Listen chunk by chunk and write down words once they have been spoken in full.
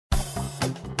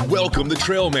Welcome to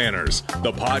Trail Manners,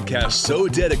 the podcast so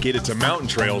dedicated to mountain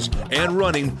trails and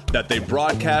running that they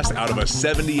broadcast out of a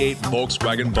 78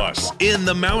 Volkswagen bus in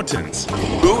the mountains.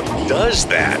 Who does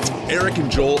that? Eric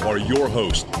and Joel are your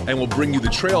hosts and will bring you the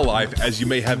trail life as you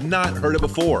may have not heard it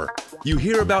before. You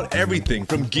hear about everything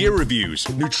from gear reviews,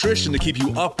 nutrition to keep you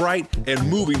upright and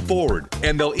moving forward.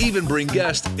 And they'll even bring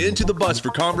guests into the bus for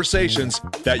conversations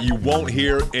that you won't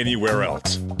hear anywhere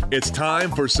else. It's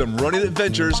time for some running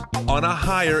adventures on a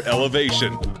higher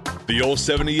elevation. The old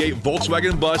 78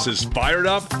 Volkswagen bus is fired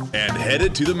up and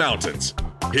headed to the mountains.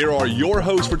 Here are your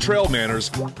hosts for Trail Manners,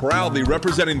 proudly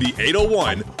representing the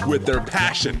 801 with their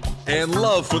passion and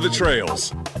love for the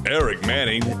trails. Eric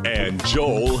Manning and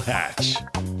Joel Hatch.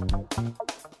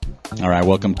 All right,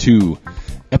 welcome to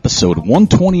episode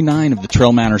 129 of the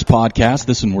Trail Manners podcast.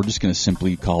 This one we're just going to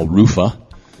simply call Rufa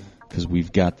because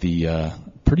we've got the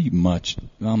pretty much,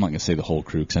 well, I'm not going to say the whole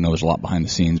crew because I know there's a lot behind the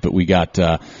scenes, but we got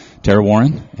Tara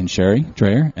Warren and Sherry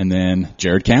Dreyer and then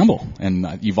Jared Campbell.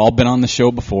 And you've all been on the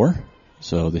show before,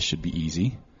 so this should be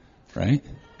easy, right?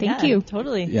 Thank you.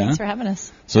 Totally. Yeah. Thanks for having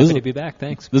us. So Happy to be back.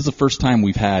 Thanks. This is the first time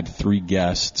we've had three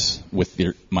guests with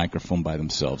their microphone by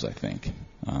themselves, I think.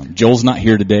 Joel's not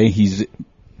here today.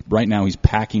 Right now he's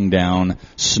packing down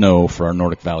snow for our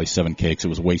Nordic Valley 7K because it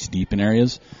was waist deep in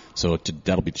areas. So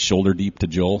that'll be shoulder deep to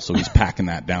Joel. So he's packing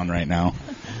that down right now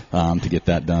to get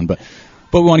that done. But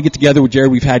we want to get together with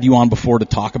Jared. We've had you on before to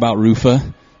talk about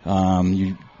Rufa.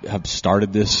 You have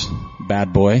started this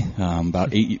bad boy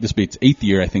about this will be its 8th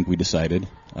year, I think we decided,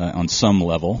 on some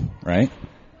level, right?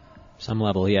 Some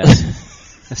level, yes.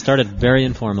 I started very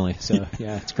informally, so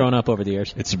yeah, it's grown up over the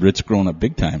years. It's grown up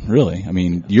big time, really. I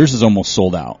mean, yours is almost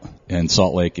sold out in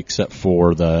Salt Lake except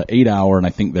for the 8-hour, and I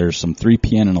think there's some 3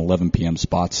 p.m. and 11 p.m.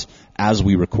 spots as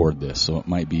we record this, so it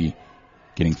might be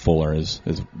getting fuller as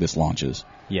this launches.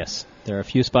 Yes, there are a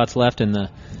few spots left in the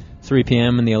 3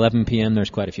 p.m. and the 11 p.m.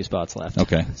 There's quite a few spots left.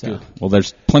 Okay, so. Good. Well,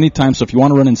 there's plenty of time, so if you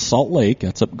want to run in Salt Lake,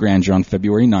 that's up Grandeur on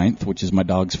February 9th, which is my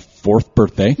dog's 4th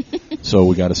birthday, so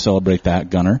we got to celebrate that,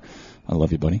 Gunner. I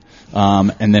love you, buddy.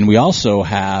 And then we also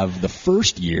have the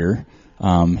first year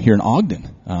here in Ogden,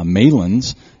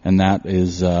 Maylands, and that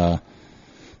is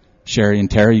Sherry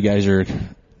and Tara. You guys are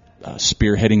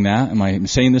spearheading that. Am I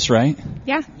saying this right?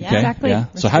 Yeah, Okay. exactly. Yeah.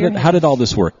 So how did all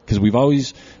this work? Because we've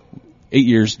always 8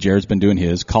 years. Jared's been doing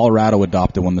his. Colorado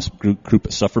adopted one. This group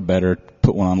at Suffer Better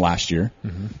put one on last year,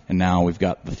 and now we've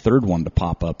got the third one to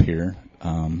pop up here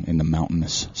in the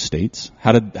mountainous states.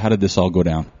 How did this all go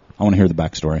down? I want to hear the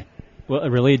backstory. Well, it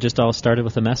really just all started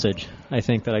with a message, I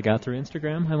think, that I got through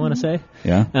Instagram, I want to say.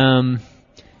 Yeah?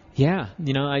 Yeah,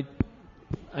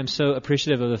 I'm so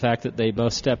appreciative of the fact that they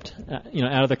both stepped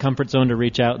out of the comfort zone to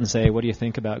reach out and say, what do you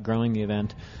think about growing the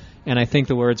event? And I think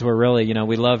the words were really,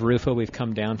 we love Rufa. We've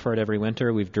come down for it every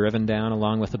winter. We've driven down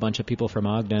along with a bunch of people from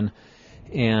Ogden.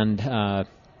 And,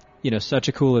 such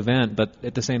a cool event. But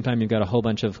at the same time, you've got a whole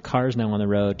bunch of cars now on the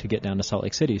road to get down to Salt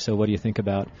Lake City. So what do you think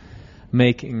about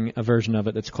making a version of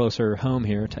it that's closer home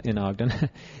here in Ogden?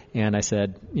 And I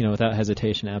said, without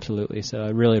hesitation, absolutely. So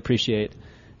I really appreciate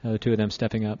the two of them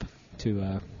stepping up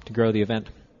to grow the event.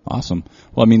 Awesome.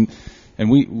 Well, I mean, and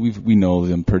we know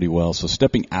them pretty well. So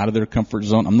stepping out of their comfort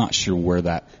zone, I'm not sure where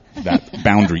that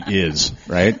boundary is,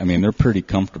 right? I mean, they're pretty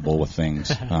comfortable with things.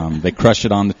 They crush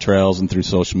it on the trails and through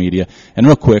social media. And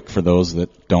real quick, for those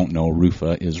that don't know,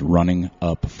 Rufa is running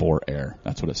up for air.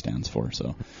 That's what it stands for.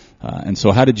 So, and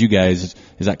so how did you guys,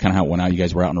 is that kind of how it went out? You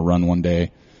guys were out on a run one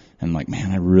day and like,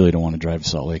 man, I really don't want to drive to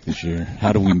Salt Lake this year.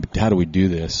 How do we do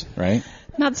this, right?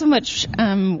 Not so much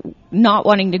not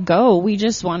wanting to go. We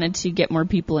just wanted to get more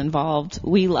people involved.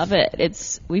 We love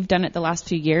it. We've done it the last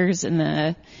few years,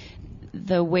 and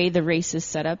the way the race is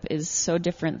set up is so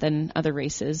different than other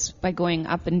races. By going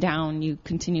up and down, you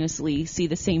continuously see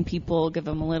the same people, give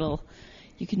them a little,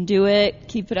 you can do it,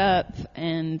 keep it up,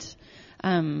 and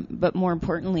but more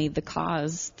importantly, the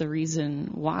cause, the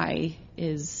reason why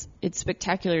is it's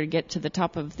spectacular to get to the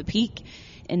top of the peak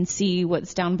and see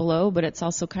what's down below, but it's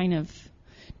also kind of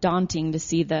daunting to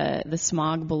see the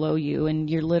smog below you,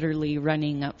 and you're literally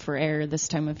running up for air this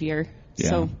time of year. Yeah.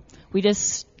 So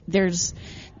there's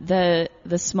the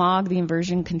smog, the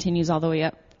inversion continues all the way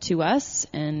up to us,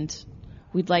 and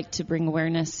we'd like to bring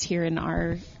awareness here in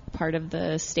our part of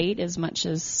the state as much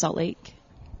as Salt Lake.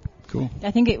 Cool.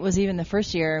 I think it was even the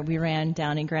first year we ran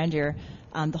down in Grandeur.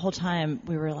 The whole time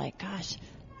we were like, gosh,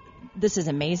 this is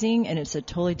amazing, and it's a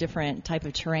totally different type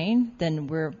of terrain than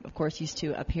we're, of course, used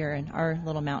to up here in our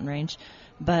little mountain range.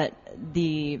 But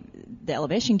the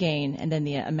elevation gain and then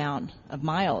the amount of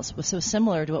miles was so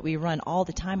similar to what we run all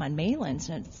the time on Maylands.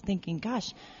 And it's thinking,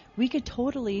 gosh, we could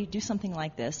totally do something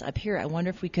like this up here. I wonder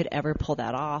if we could ever pull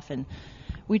that off. And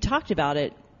we talked about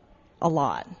it a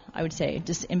lot, I would say,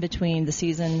 just in between the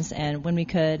seasons and when we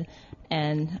could.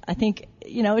 And I think,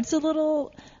 it's a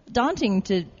little daunting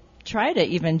to try to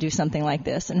even do something like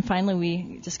this. And finally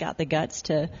we just got the guts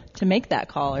to make that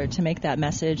call or to make that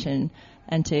message and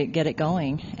to get it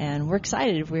going. And we're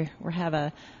excited. We have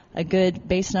a good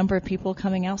base number of people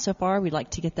coming out so far. We'd like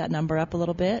to get that number up a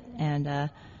little bit. And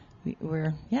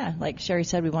we're like Sherry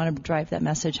said, we want to drive that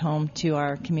message home to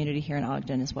our community here in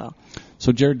Ogden as well.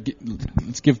 So, Jared,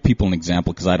 let's give people an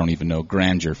example, because I don't even know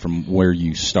Grandeur, from where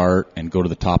you start and go to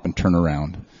the top and turn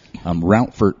around.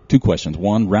 For 2 questions.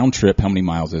 One, round trip, how many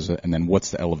miles is it? And then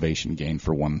what's the elevation gain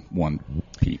for one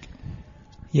peak?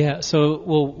 Yeah, so,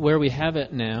 where we have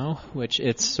it now, which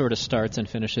it sort of starts and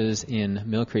finishes in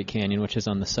Mill Creek Canyon, which is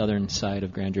on the southern side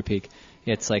of Grandeur Peak,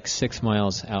 it's like 6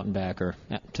 miles out and back, or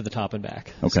to the top and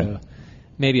back. Okay. So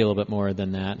maybe a little bit more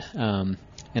than that.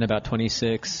 And about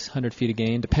 2,600 feet of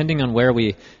gain, depending on where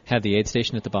we have the aid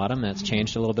station at the bottom. That's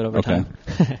changed a little bit over time.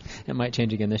 It might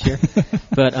change again this year.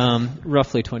 But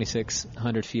roughly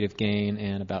 2,600 feet of gain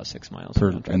and about 6 miles.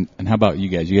 And how about you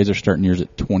guys? You guys are starting yours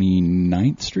at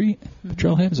 29th Street, the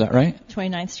trailhead, is that right?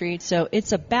 29th Street. So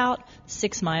it's about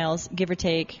 6 miles, give or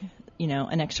take,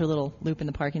 an extra little loop in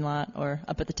the parking lot or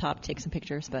up at the top, take some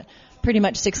pictures. But pretty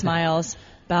much 6 miles,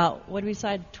 about, what did we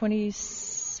decide,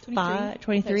 23?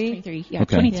 23. Yeah,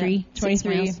 okay. 23. Yeah,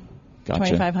 23. Gotcha.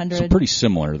 2,500. So pretty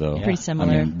similar, though. Yeah. Pretty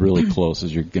similar. I mean, really close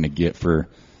as you're going to get for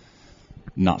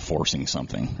not forcing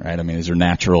something, right? I mean, these are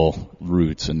natural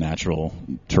routes and natural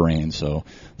terrain, so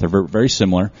they're very, very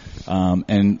similar.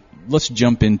 And let's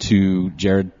jump into,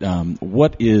 Jared, how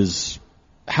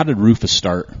did Rufus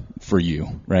start for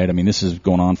you, right? I mean, this is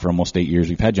going on for almost 8 years.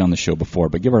 We've had you on the show before,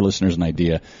 but give our listeners an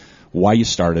idea why you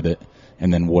started it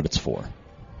and then what it's for.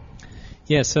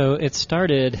 Yeah, so it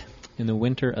started in the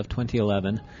winter of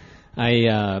 2011.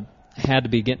 I had to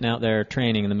be getting out there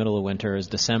training in the middle of winter. It was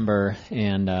December,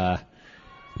 and I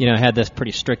had this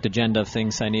pretty strict agenda of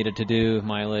things I needed to do,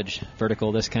 mileage,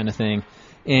 vertical, this kind of thing.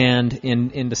 And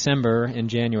in December, in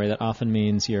January, that often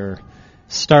means you're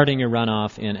starting your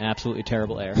runoff in absolutely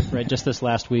terrible air, right? Just this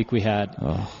last week we had,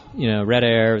 red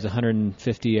air. It was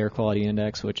 150 air quality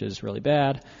index, which is really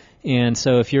bad. And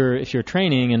so if you're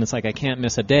training and it's like I can't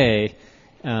miss a day,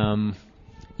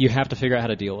 you have to figure out how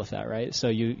to deal with that, right? So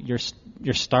you're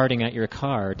starting at your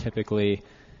car typically,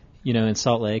 in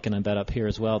Salt Lake, and I bet up here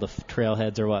as well. The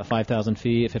trailheads are 5,000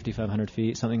 feet, 5,500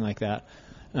 feet, something like that.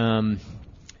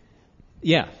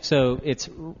 So it's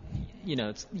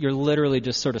you're literally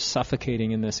just sort of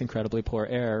suffocating in this incredibly poor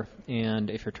air,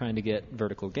 and if you're trying to get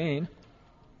vertical gain,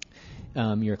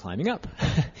 you're climbing up.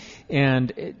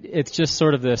 And it's just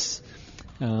sort of this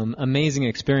amazing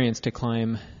experience to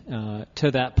climb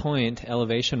to that point,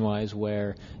 elevation-wise,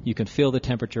 where you can feel the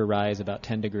temperature rise about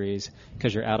 10 degrees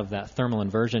because you're out of that thermal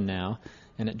inversion now.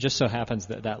 And it just so happens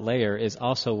that that layer is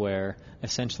also where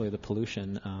essentially the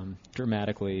pollution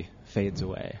dramatically fades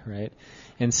away, right?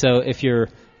 And so if you're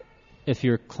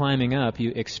climbing up,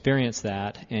 you experience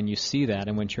that and you see that,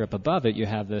 and once you're up above it, you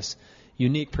have this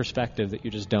unique perspective that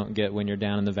you just don't get when you're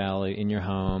down in the valley in your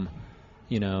home,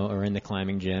 or in the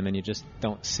climbing gym, and you just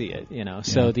don't see it, Yeah.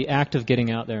 So the act of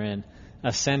getting out there and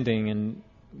ascending and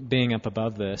being up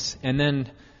above this, and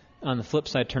then on the flip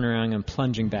side, turn around and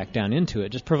plunging back down into it,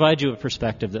 just provides you a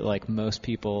perspective that like most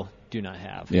people do not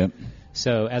have. Yep.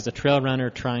 So as a trail runner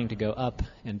trying to go up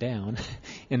and down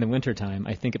in the wintertime,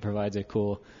 I think it provides a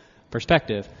cool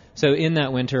perspective. So in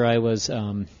that winter, I was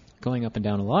going up and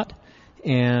down a lot,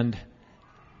 and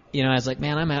I was like,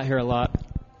 man, I'm out here a lot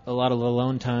of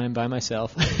alone time by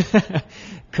myself.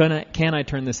 Can I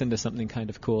turn this into something kind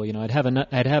of cool? I'd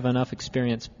have enough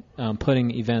experience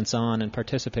putting events on and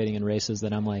participating in races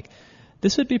that I'm like,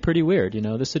 this would be pretty weird.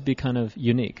 This would be kind of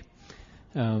unique.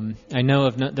 I know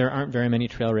there aren't very many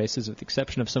trail races, with the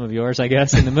exception of some of yours, I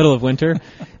guess, in the middle of winter.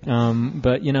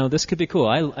 But this could be cool.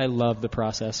 I love the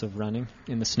process of running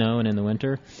in the snow and in the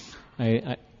winter.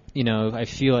 I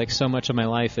feel like so much of my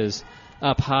life is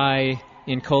up high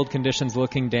in cold conditions,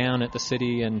 looking down at the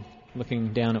city and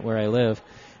looking down at where I live.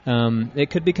 It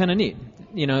could be kind of neat.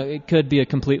 It could be a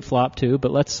complete flop too,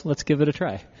 but let's give it a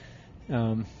try.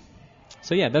 So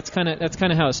yeah, that's kind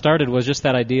of how it started. Was just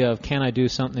that idea of, can I do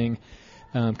something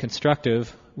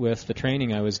constructive with the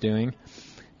training I was doing?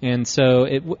 And so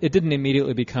it didn't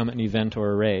immediately become an event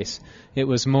or a race. It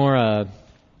was more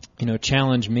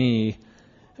challenge me.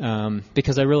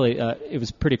 Because I really, it was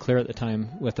pretty clear at the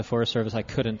time with the Forest Service I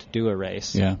couldn't do a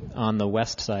race on the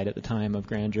west side at the time of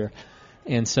Grandeur.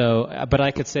 And so, but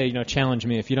I could say, challenge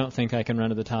me. If you don't think I can run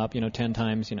to the top, 10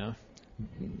 times,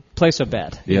 place a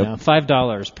bet. Yep. You know,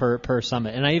 $5 per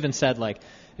summit. And I even said, like,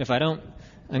 if I don't,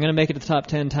 I'm going to make it to the top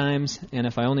 10 times, and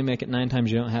if I only make it 9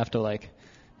 times, you don't have to, like,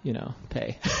 you know,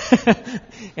 pay.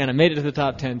 And I made it to the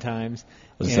top 10 times.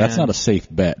 That's not a safe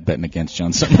bet, betting against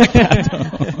John, something like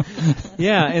that.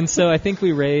 Yeah, and so I think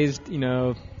we raised, you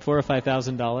know, $4,000 or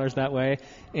 $5,000 that way,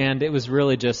 and it was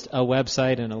really just a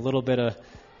website and a little bit of,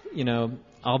 you know,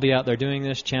 I'll be out there doing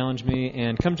this, challenge me,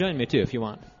 and come join me too if you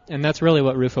want. And that's really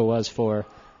what Rufo was for,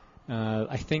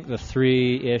 I think, the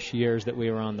 3-ish years that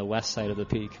we were on the west side of the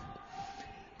peak.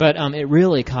 But it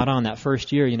really caught on that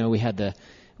first year. You know, we had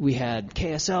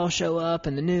KSL show up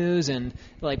in the news, and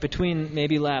like between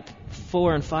maybe lap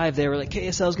 4 and 5, they were like,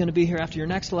 KSL's going to be here after your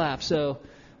next lap, so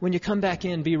when you come back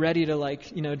in, be ready to,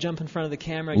 like, you know, jump in front of the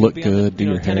camera. Look be good, on the, do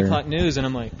your 10 hair. o'clock news, and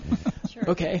I'm like,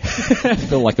 okay. I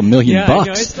feel like $1 million Yeah, bucks.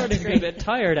 you know, I started to get a bit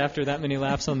tired after that many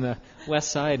laps on the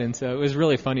west side, and so it was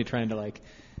really funny trying to, like,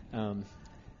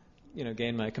 you know,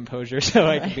 gain my composure so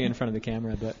I could be in front of the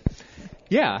camera. But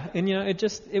yeah, and you know,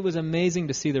 it was amazing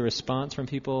to see the response from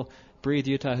people. Breathe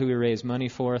Utah, who we raised money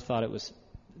for, thought it was.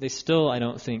 They still, I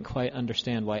don't think, quite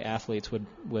understand why athletes would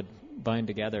bind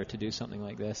together to do something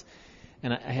like this.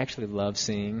 And I actually love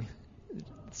seeing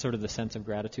sort of the sense of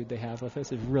gratitude they have with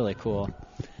us. It's really cool.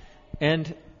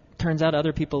 And turns out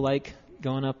other people like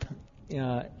going up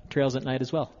trails at night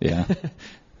as well. Yeah.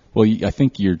 Well, I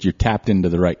think you're tapped into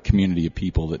the right community of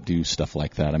people that do stuff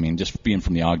like that. I mean, just being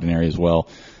from the Ogden area as well,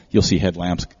 you'll see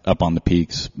headlamps up on the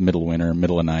peaks, middle of winter,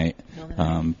 middle of night.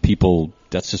 People,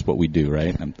 that's just what we do,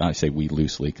 right? I say we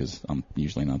loosely because I'm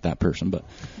usually not that person, but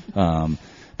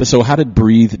so how did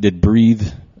Breathe? Is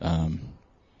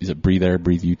it Breathe Air,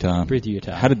 Breathe Utah? Breathe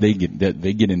Utah. How did they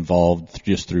get involved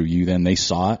just through you then? They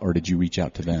saw it, or did you reach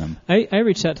out to them? I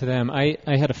reached out to them. I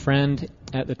had a friend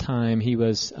at the time. He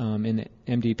was in the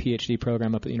MD PhD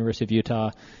program up at the University of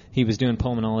Utah. He was doing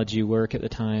pulmonology work at the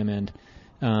time, and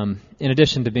in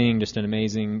addition to being just an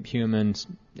amazing human,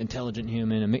 intelligent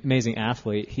human, amazing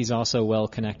athlete, he's also well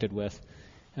connected with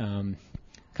kind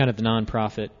of the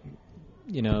nonprofit,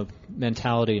 you know,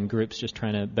 mentality and groups just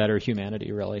trying to better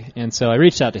humanity, really. And so I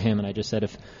reached out to him and I just said,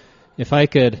 if I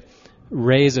could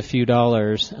raise a few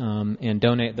dollars and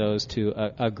donate those to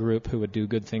a group who would do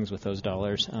good things with those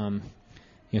dollars,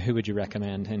 you know, who would you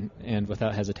recommend? And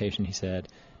without hesitation, he said,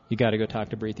 you got to go talk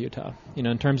to Breathe Utah. You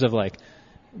know, in terms of like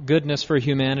goodness for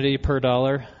humanity per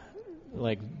dollar,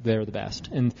 like they're the best.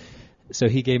 And so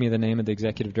he gave me the name of the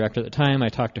executive director at the time. I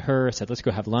talked to her. I said, let's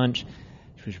go have lunch.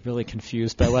 She was really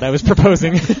confused by what I was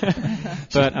proposing.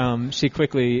 But she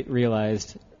quickly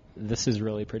realized this is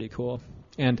really pretty cool.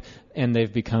 And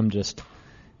they've become just,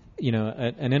 you know,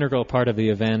 an integral part of the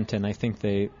event, and I think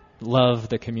they love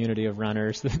the community of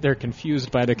runners. They're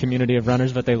confused by the community of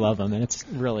runners, but they love them, and it's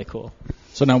really cool.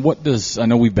 So now I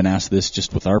know we've been asked this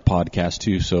just with our podcast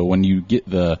too, so when you get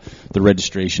the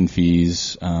registration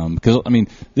fees, because, I mean,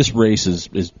 this race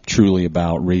is truly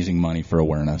about raising money for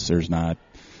awareness. There's not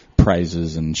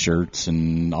prizes and shirts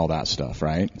and all that stuff,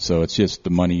 right? So it's just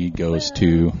the money goes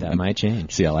to... That might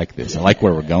change. See, I like this. I like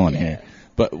where we're going here.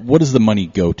 But what does the money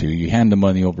go to? You hand the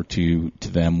money over to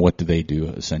them. What do they do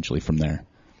essentially from there?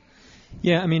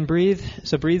 Yeah, I mean,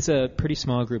 Breathe's a pretty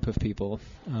small group of people,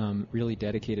 really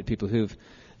dedicated people who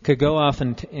could go off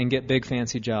and get big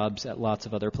fancy jobs at lots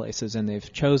of other places, and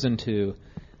they've chosen to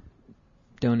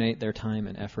donate their time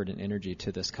and effort and energy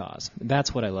to this cause.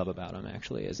 That's what I love about them,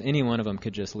 actually, is any one of them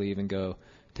could just leave and go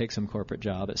take some corporate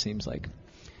job, it seems like.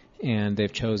 And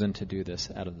they've chosen to do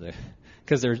this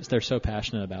because they're so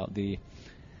passionate about the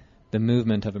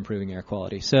movement of improving air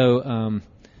quality. So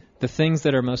the things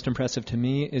that are most impressive to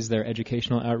me is their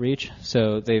educational outreach.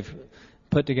 So they've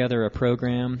put together a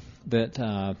program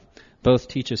that both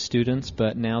teaches students,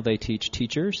 but now they teach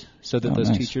teachers so that those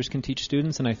teachers can teach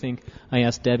students. And I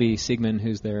asked Debbie Siegman,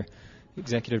 who's their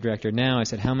executive director now, I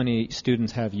said, how many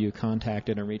students have you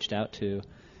contacted and reached out to?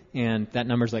 And that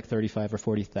number's like 35 or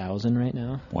 40,000 right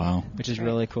now. Wow. Which is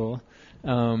really cool.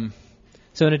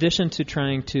 So in addition to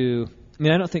trying to, I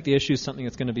mean, I don't think the issue is something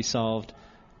that's going to be solved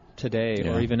today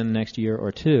or even in the next year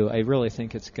or two. I really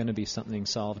think it's going to be something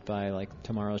solved by like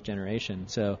tomorrow's generation.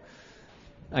 So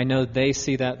I know they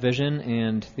see that vision,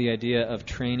 and the idea of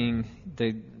training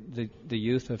the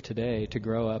youth of today to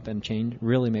grow up and change,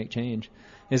 really make change,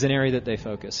 is an area that they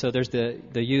focus. So there's the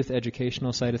youth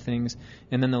educational side of things,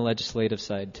 and then the legislative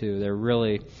side too. They're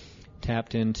really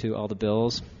tapped into all the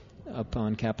bills up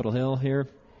on Capitol Hill here,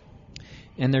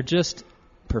 and they're just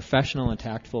professional and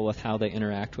tactful with how they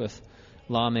interact with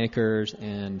lawmakers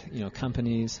and, you know,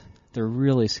 companies. They're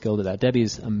really skilled at that.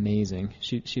 Debbie's amazing.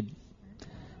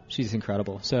 She's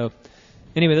incredible. So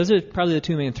anyway, those are probably the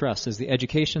two main thrusts, is the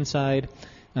education side.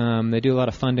 They do a lot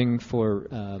of funding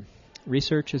for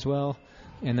research as well,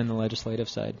 and then the legislative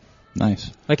side.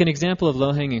 Nice. Like an example of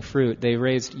low-hanging fruit, they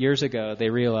raised years ago, they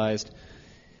realized,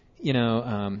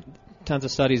 tons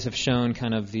of studies have shown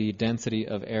kind of the density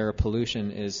of air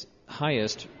pollution is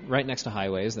highest right next to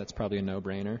highways. That's probably a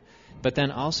no-brainer. But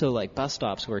then also like bus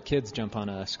stops where kids jump on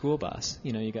a school bus.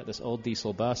 You got this old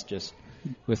diesel bus just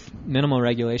with minimal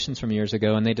regulations from years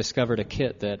ago, and they discovered a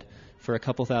kit that for a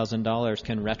couple $1,000s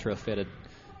can retrofit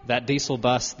that diesel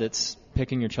bus that's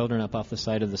picking your children up off the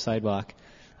side of the sidewalk.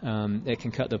 It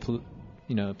can cut the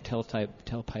tailpipe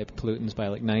pollutants by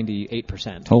like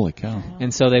 98%. Holy cow.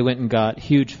 And so they went and got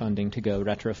huge funding to go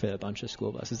retrofit a bunch of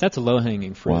school buses. That's a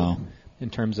low-hanging fruit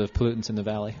in terms of pollutants in the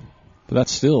valley. But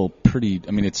that's still pretty,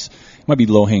 it might be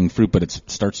low-hanging fruit, but it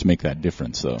starts to make that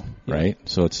difference, though, right?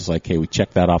 So it's just like, hey, we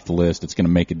check that off the list. It's going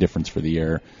to make a difference for the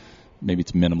air. Maybe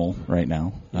it's minimal right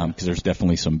now, because there's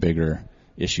definitely some bigger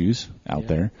issues out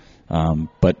there.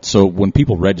 But so when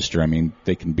people register,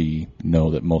 they can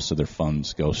know that most of their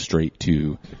funds go straight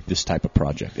to this type of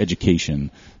project,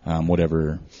 education,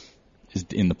 whatever is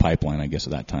in the pipeline, I guess,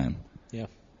 at that time. Yeah.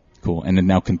 Cool. And then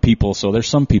now can people, so there's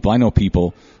some people, I know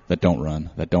people that don't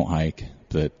run, that don't hike,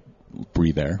 that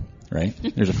breathe air, right?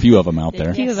 There's a few of them out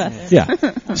there. A few of us.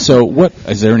 Yeah. So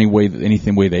is there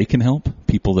anything way they can help?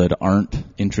 People that aren't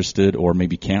interested or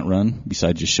maybe can't run,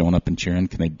 besides just showing up and cheering,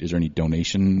 is there any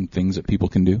donation things that people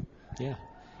can do? Yeah,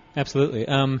 absolutely.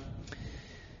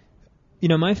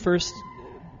 My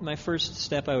first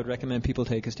step I would recommend people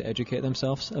take is to educate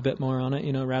themselves a bit more on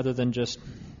it, rather than just,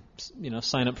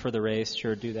 sign up for the race.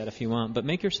 Sure, do that if you want, but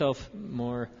make yourself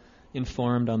more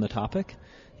informed on the topic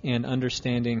and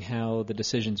understanding how the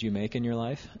decisions you make in your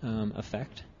life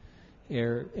affect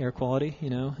air quality,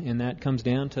 and that comes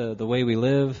down to the way we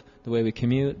live, the way we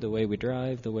commute, the way we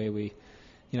drive, the way we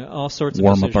all sorts of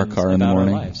warm decisions up our car in the about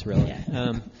morning. Our lives, really.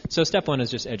 So step one is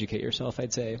just educate yourself,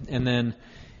 I'd say, and then,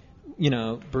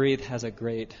 Breathe has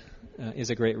is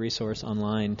a great resource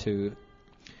online to.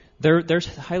 They're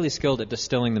highly skilled at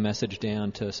distilling the message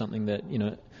down to something that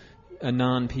a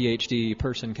non-PhD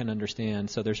person can understand.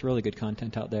 So there's really good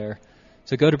content out there.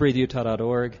 So go to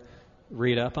breatheutah.org,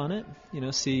 read up on it,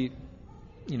 see,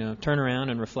 turn around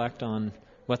and reflect on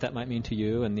what that might mean to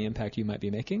you and the impact you might be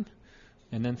making.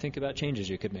 And then think about changes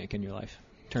you could make in your life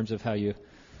in terms of how your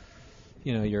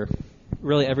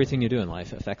really everything you do in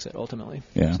life affects it ultimately.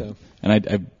 Yeah. So.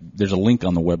 And there's a link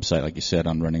on the website, like you said,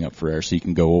 on Running Up for Air, so you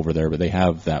can go over there. But they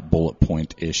have that bullet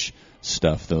point-ish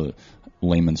stuff. The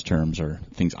layman's terms are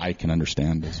things I can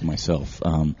understand as myself,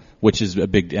 which is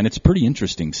and it's pretty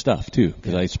interesting stuff too.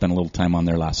 Because I spent a little time on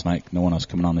there last night. No one else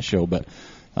coming on the show, but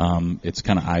it's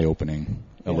kind of eye-opening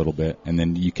a little bit. And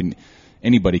then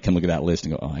anybody can look at that list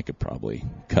and go, oh, I could probably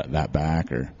cut that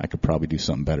back, or I could probably do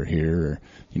something better here, or,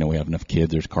 we have enough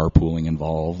kids, there's carpooling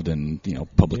involved, and,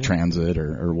 public transit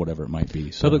or whatever it might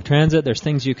be. So. Public transit, there's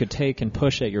things you could take and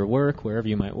push at your work, wherever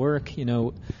you might work.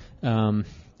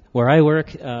 Where I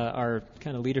work, our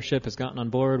kind of leadership has gotten on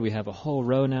board. We have a whole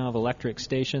row now of electric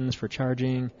stations for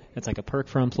charging. It's like a perk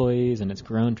for employees, and it's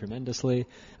grown tremendously.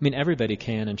 Everybody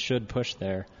can and should push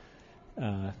their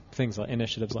things like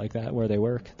initiatives like that where they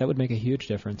work. That would make a huge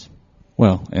difference.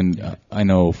 Well, and I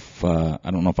know I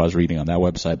don't know if I was reading on that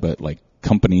website, but like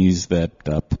companies that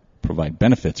provide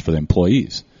benefits for the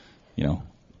employees,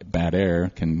 bad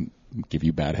air can give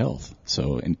you bad health.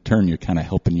 So in turn, you're kind of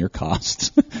helping your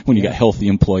costs when you got healthy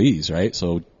employees, right?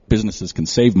 So businesses can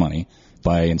save money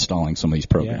by installing some of these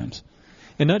programs. Yeah.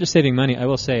 And not just saving money, I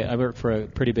will say I work for a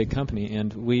pretty big company,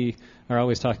 and we are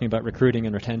always talking about recruiting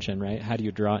and retention, right? How do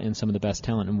you draw in some of the best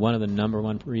talent? And one of the number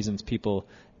one reasons people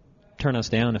turn us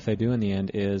down, if they do in the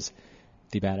end, is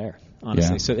the bad air,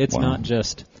 honestly. Yeah. So it's not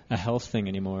just a health thing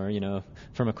anymore.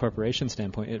 From a corporation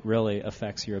standpoint, it really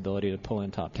affects your ability to pull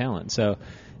in top talent. So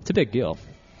it's a big deal.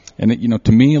 And,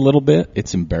 to me a little bit,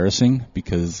 it's embarrassing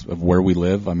because of where we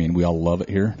live. We all love it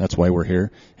here. That's why we're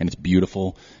here. And it's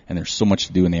beautiful. And there's so much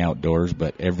to do in the outdoors.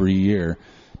 But every year,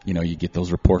 you get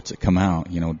those reports that come out,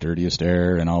 dirtiest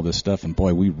air and all this stuff. And,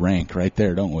 boy, we rank right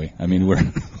there, don't we?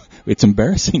 It's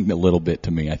embarrassing a little bit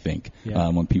to me, I think,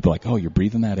 when people are like, oh, you're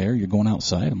breathing that air? You're going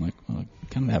outside? I'm like, well, I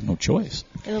kind of have no choice.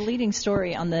 The leading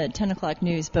story on the 10 o'clock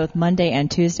news, both Monday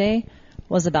and Tuesday,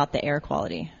 was about the air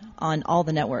quality on all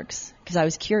the networks, because I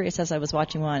was curious as I was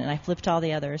watching one, and I flipped all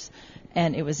the others,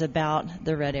 and it was about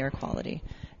the red air quality.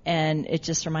 And it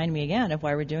just reminded me again of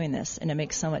why we're doing this, and it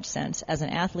makes so much sense. As an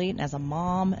athlete, as a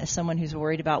mom, as someone who's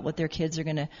worried about what their kids are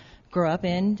going to grow up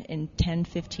in 10,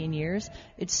 15 years,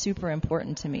 it's super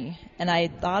important to me. And I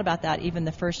thought about that even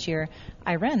the first year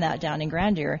I ran that down in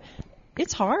Grandeur.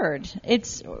 it's hard.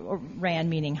 Or ran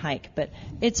meaning hike, but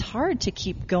it's hard to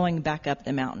keep going back up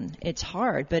the mountain. It's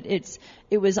hard, but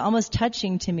it was almost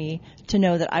touching to me to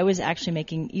know that I was actually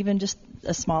making even just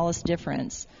the smallest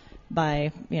difference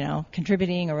by,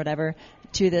 contributing or whatever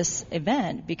to this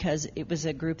event, because it was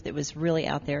a group that was really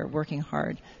out there working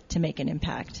hard to make an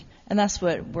impact. And that's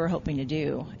what we're hoping to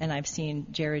do. And I've seen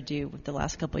Jared do with the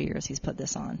last couple of years he's put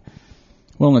this on.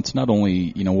 Well, it's not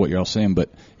only, what you're all saying, but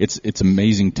it's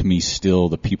amazing to me still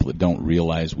the people that don't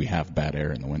realize we have bad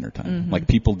air in the wintertime. Mm-hmm. Like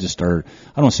people just are,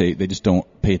 I don't say, they just don't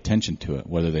pay attention to it,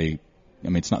 whether they,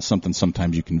 it's not something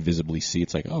sometimes you can visibly see.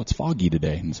 It's like, oh, it's foggy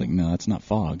today. And it's like, no, that's not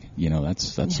fog.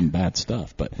 That's some bad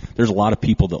stuff. But there's a lot of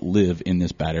people that live in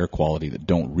this bad air quality that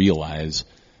don't realize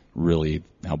really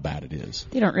how bad it is.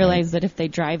 They don't realize that if they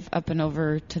drive up and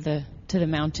over to the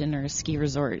mountain or a ski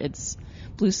resort, it's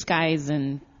blue skies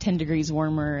and 10 degrees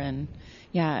warmer. And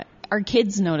yeah, our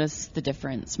kids notice the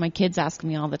difference. My kids ask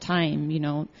me all the time,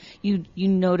 you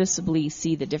noticeably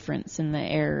see the difference in the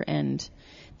air, and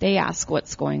they ask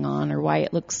what's going on or why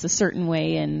it looks a certain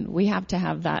way. And we have to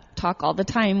have that talk all the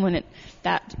time when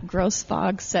that gross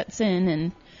fog sets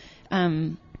in.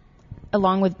 And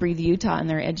along with Breathe Utah and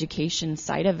their education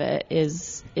side of it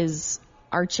is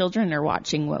our children are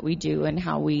watching what we do and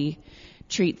how we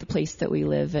treat the place that we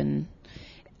live. And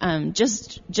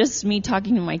just me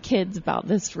talking to my kids about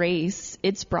this race,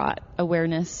 it's brought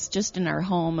awareness just in our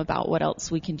home about what else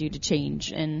we can do to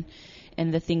change, and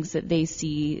the things that they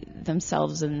see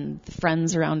themselves and the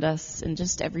friends around us and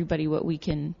just everybody, what we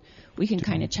can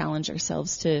kind of challenge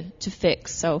ourselves to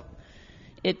fix. So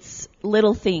it's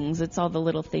little things. It's all the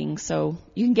little things. So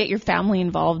you can get your family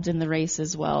involved in the race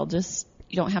as well.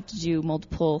 You don't have to do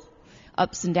multiple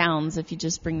ups and downs if you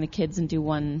just bring the kids and do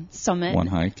one summit. One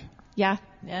hike. Yeah.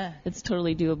 It's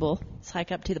totally doable. Let's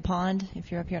hike up to the pond. If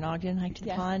you're up here in Ogden, hike to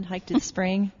the pond, hike to the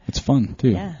spring. It's fun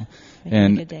too. Yeah. Make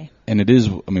it a good day. And it is,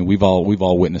 we've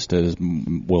all witnessed it as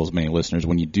well as many listeners.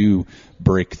 When you do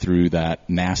break through that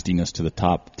nastiness to the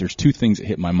top, there's two things that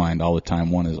hit my mind all the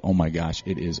time. One is, oh my gosh,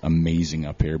 it is amazing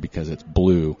up here because it's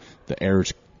blue. The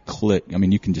air's click.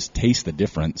 You can just taste the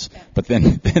difference. But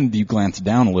then you glance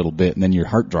down a little bit and then your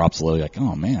heart drops a little. You're like,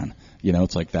 oh man,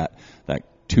 it's like that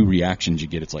two reactions you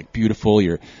get. It's like beautiful,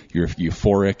 you're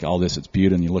euphoric, all this, it's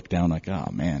beautiful, and you look down like, oh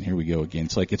man, here we go again.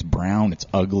 It's like, it's brown, it's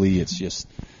ugly, it's just,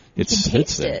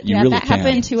 it's there. You really that can.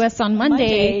 happened to us on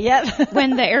Monday. Yep.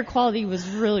 When the air quality was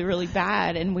really, really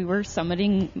bad, and we were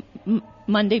summiting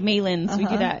Monday Maylands. We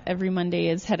do that every Monday,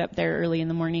 is head up there early in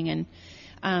the morning,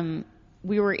 and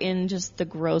we were in just the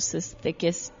grossest,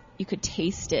 thickest, you could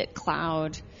taste it,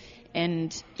 cloud.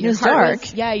 And it was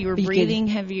dark. You were breathing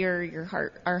heavier.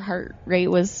 Our heart rate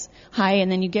was high, and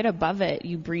then you get above it,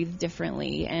 you breathe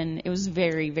differently. And it was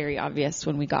very, very obvious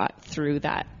when we got through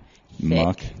that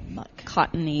thick,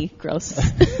 cottony, gross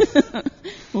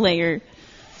layer.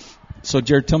 So,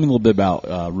 Jared, tell me a little bit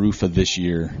about Rufa this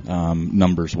year,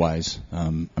 numbers-wise.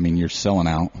 You're selling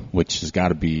out, which has got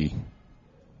to be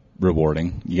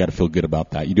rewarding. You got to feel good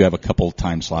about that. You do have a couple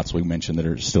time slots we mentioned that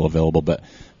are still available, but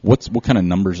what kind of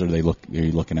numbers are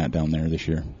you looking at down there this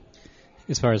year?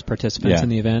 As far as participants in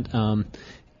the event,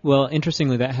 well,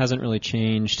 interestingly, that hasn't really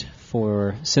changed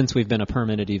since we've been a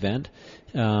permitted event.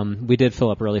 We did fill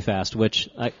up really fast,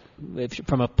 which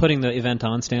from a putting the event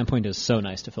on standpoint is so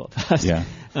nice to fill up fast. Yeah.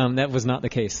 That was not the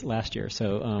case last year,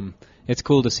 so it's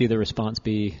cool to see the response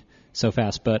be so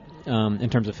fast. But in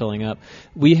terms of filling up,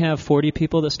 we have 40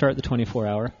 people that start the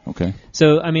 24-hour. Okay.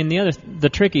 So the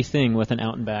tricky thing with an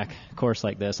out and back course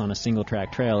like this on a single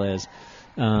track trail is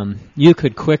you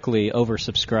could quickly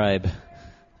oversubscribe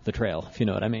the trail, if you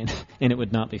know what I mean, and it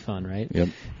would not be fun, right? Yep.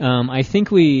 I think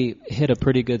we hit a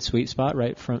pretty good sweet spot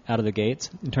right from out of the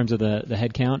gates in terms of the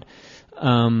head count.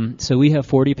 So we have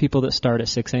 40 people that start at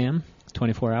 6 a.m.,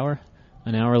 24-hour.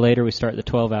 An hour later, we start the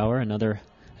 12-hour.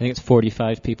 I think it's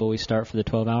 45 people we start for the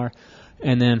 12-hour,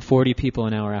 and then 40 people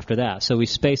an hour after that. So we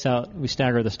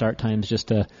stagger the start times just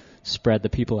to spread the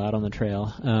people out on the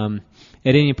trail.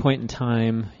 At any point in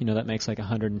time, that makes like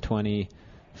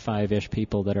 125-ish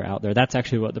people that are out there. That's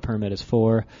actually what the permit is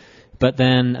for. But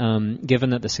then, given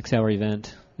that the 6-hour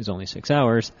event is only 6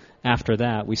 hours, after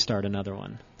that we start another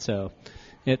one. So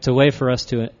it's a way for us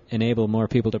to enable more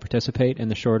people to participate in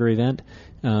the shorter event,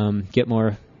 get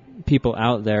more people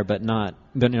out there, but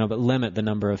limit the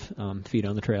number of feet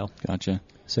on the trail. Gotcha.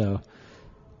 So,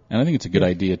 and I think it's a good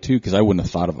idea too, because I wouldn't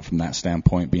have thought of it from that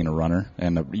standpoint. Being a runner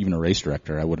and even a race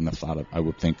director, I wouldn't have thought of. I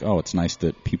would think, oh, it's nice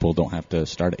that people don't have to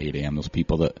start at 8 a.m. Those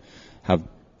people that have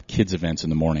kids events in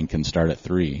the morning can start at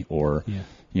 3, or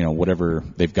whatever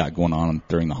they've got going on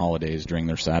during the holidays, during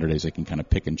their Saturdays, they can kind of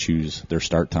pick and choose their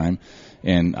start time.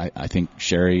 And I think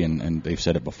Sherry, and they've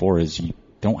said it before, is you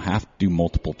don't have to do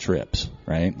multiple trips,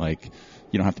 right? Like,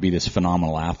 you don't have to be this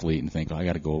phenomenal athlete and think, I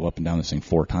got to go up and down this thing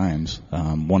 4 times.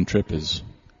 One trip is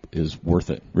worth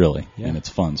it, really, and it's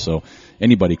fun. So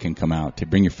anybody can come out to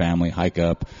bring your family, hike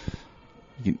up,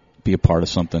 you can be a part of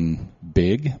something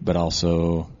big, but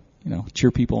also,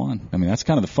 cheer people on. I mean, that's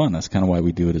kind of the fun. That's kind of why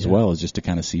we do it as well, is just to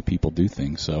kind of see people do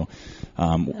things. So,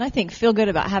 and I think feel good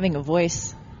about having a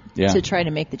voice to try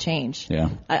to make the change. Yeah.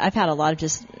 I've had a lot of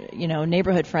just,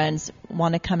 neighborhood friends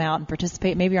want to come out and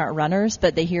participate. Maybe aren't runners,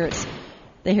 but they hear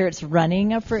it's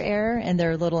running up for air, and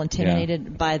they're a little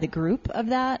intimidated by the group of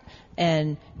that.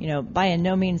 And, by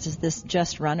no means is this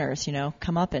just runners,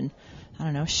 come up and,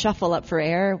 shuffle up for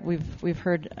air. We've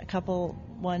heard a couple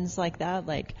ones like that,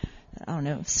 like,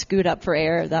 scoot up for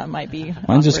air. That might be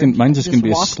mine's just gonna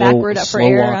be a slow walk up for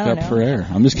air.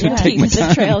 I'm just gonna take my time.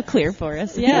 The trail clear for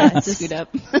us. Just scoot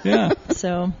up. Yeah.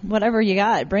 So whatever you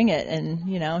got, bring it,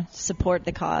 and support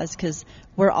the cause, because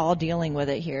we're all dealing with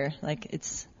it here. Like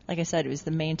I said, it was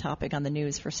the main topic on the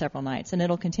news for several nights, and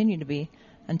it'll continue to be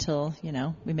until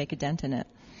we make a dent in it.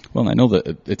 Well, I know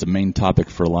that it's a main topic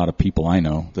for a lot of people I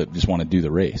know that just want to do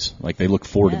the race. Like, they look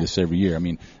forward to this every year. I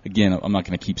mean, again, I'm not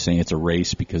going to keep saying it's a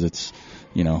race, because it's,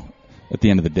 at the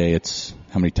end of the day, it's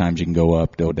how many times you can go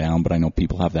up, go down. But I know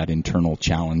people have that internal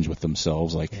challenge with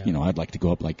themselves. Like, I'd like to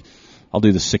go up, like, I'll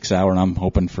do the 6 hour, and I'm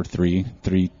hoping for three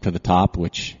to the top,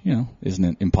 which,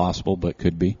 isn't impossible, but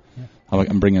could be. Yeah.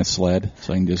 I'm bringing a sled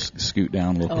so I can just scoot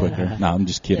down a little quicker. No, I'm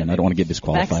just kidding. I don't want to get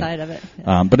disqualified. Backside of it.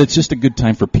 Yeah. But it's just a good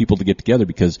time for people to get together,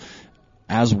 because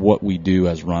as what we do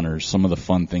as runners, some of the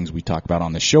fun things we talk about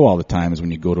on the show all the time is when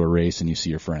you go to a race and you see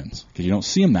your friends, because you don't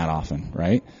see them that often,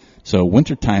 right? So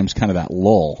wintertime's kind of that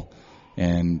lull.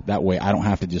 And that way I don't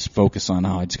have to just focus on,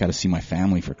 I just got to see my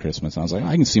family for Christmas. I was like,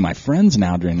 I can see my friends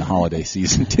now during the holiday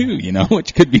season too,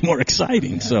 which could be more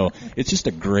exciting. So it's just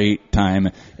a great time.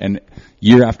 And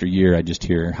year after year, I just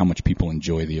hear how much people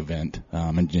enjoy the event,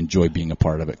 and enjoy being a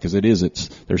part of it. Because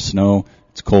there's snow,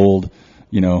 it's cold,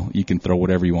 you can throw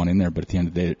whatever you want in there, but at the end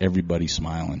of the day, everybody's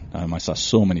smiling. I saw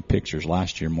so many pictures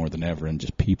last year more than ever, and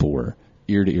just people were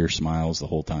ear to ear smiles the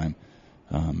whole time.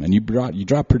 And you draw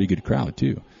a pretty good crowd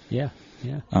too. Yeah.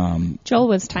 Joel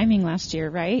was timing last year,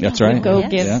 right? That's right. We'd go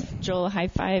give Joel a high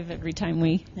five every time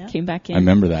we came back in. I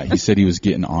remember that. He said he was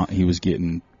getting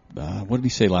what did he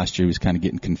say last year? He was kind of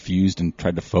getting confused and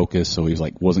tried to focus, so he was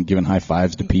like, wasn't giving high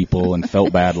fives to people and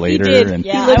felt bad later. He did. And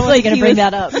I wasn't going to bring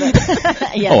that up.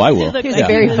 But Oh, I will. He was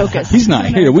very focused. He's not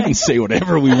here. We can say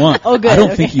whatever we want. Oh, good. I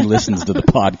don't think he listens to the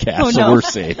podcast, so we're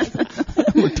safe.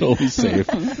 We're totally safe.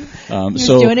 He's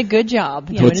doing a good job.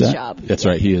 Doing his job. That's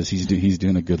right. He is. He's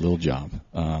doing a good little job.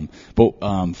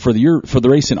 But for the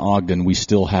race in Ogden, we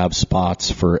still have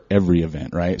spots for every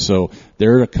event, right? So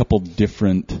there are a couple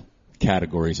different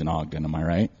categories in Ogden. Am I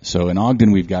right? So in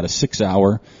Ogden, we've got a 6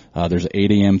 hour. There's an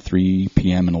 8 a.m., 3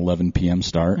 p.m., and 11 p.m.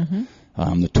 start.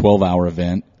 The 12-hour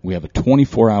event. We have a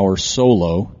 24-hour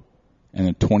solo and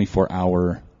a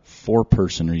 24-hour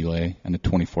 4-person relay and a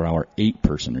 24-hour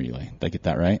 8-person relay. Did I get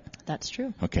that right? That's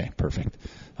true. Okay, perfect.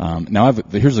 Now,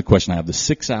 here's the question I have. The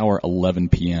 6 hour 11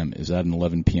 p.m., is that an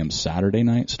 11 p.m. Saturday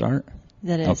night start?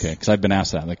 That is. Okay, because I've been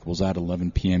asked that. Like, was that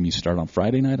 11 p.m. you start on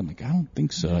Friday night? I'm like, I don't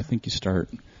think so. I think you start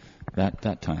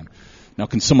that time. Now,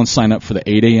 can someone sign up for the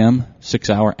 8 a.m. 6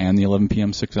 hour and the 11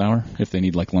 p.m. 6 hour if they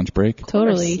need like lunch break?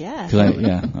 Totally.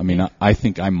 Yeah. I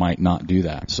think I might not do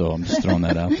that, so I'm just throwing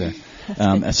that out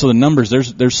there. So the numbers,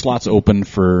 there's slots open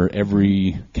for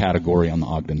every category on the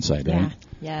Ogden side, right?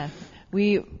 Yeah.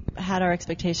 We had our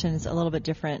expectations a little bit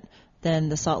different than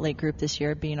the Salt Lake group this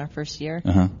year, being our first year.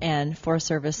 And Forest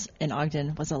Service in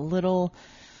Ogden was a little...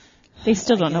 They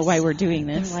still don't know why we're doing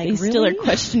this. Like, they still are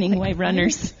questioning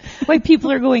why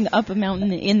people are going up a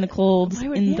mountain in the cold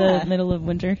the middle of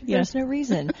winter. There's no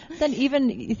reason. Then even,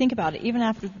 you think about it, even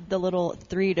after the little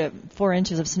 3 to 4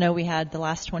 inches of snow we had the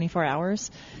last 24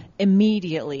 hours,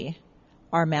 immediately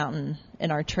our mountain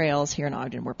and our trails here in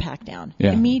Ogden were packed down.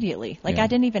 Yeah. Immediately. I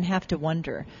didn't even have to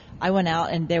wonder. I went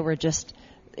out and it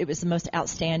was the most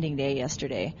outstanding day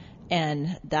yesterday.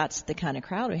 And that's the kind of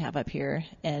crowd we have up here.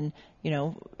 And,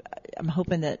 I'm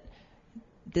hoping that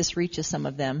this reaches some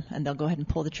of them and they'll go ahead and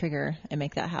pull the trigger and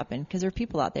make that happen, because there are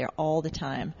people out there all the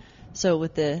time. So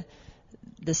with the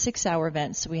 6 hour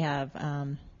events, we have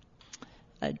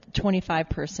a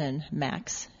 25-person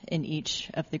max in each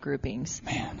of the groupings.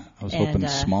 Man, I was hoping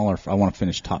smaller. I want to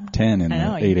finish top 10 in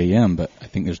 8 a.m., but I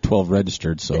think there's 12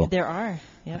 registered, so there are.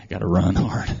 Yep. I got to run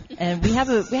hard. And we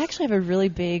actually have a really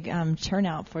big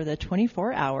turnout for the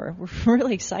 24-hour. We're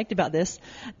really excited about this.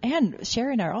 And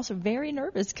Sherry and I are also very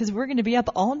nervous because we're going to be up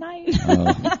all night.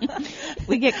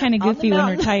 We get kind of goofy when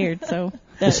we're tired, so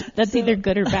that's either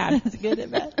good or bad. It's good or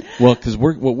bad. Well, because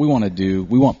what we want to do,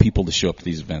 we want people to show up to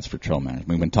these events for trail management.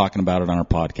 We've been talking about it on our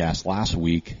podcast last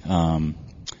week.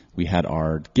 We had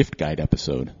our gift guide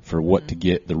episode for what to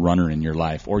get the runner in your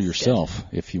life or yourself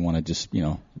if you want to just,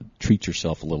 treat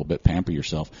yourself a little bit, pamper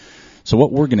yourself. So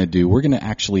what we're going to do, we're going to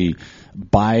actually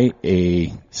buy a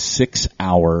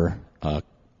 6-hour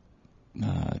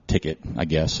ticket, I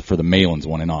guess, for the Malins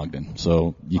one in Ogden.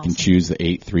 So you can choose the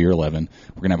 8, 3, or 11.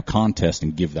 We're going to have a contest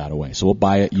and give that away. So we'll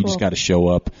buy it. You just got to show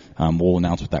up. We'll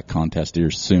announce what that contest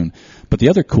is soon. But the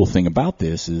other cool thing about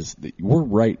this is that we're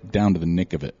right down to the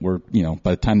nick of it. We're,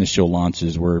 by the time the show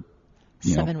launches, we're,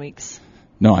 7 weeks.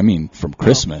 No, I mean from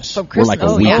Christmas. From Christmas. We're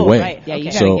like a week away. Right. Yeah,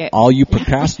 you so all you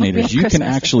procrastinators, you can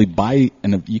Christmas. actually buy,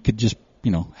 and you could just,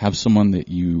 have someone that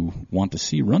you want to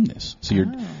see run this. So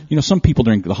you're, some people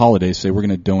during the holidays say we're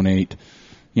going to donate,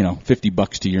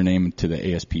 $50 to your name to the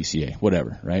ASPCA,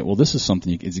 whatever, right? Well, this is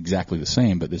something is exactly the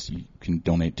same, but this you can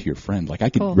donate to your friend. Like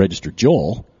I could register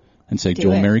Joel and say,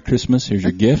 Joel, Merry Christmas. Here's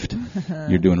your gift.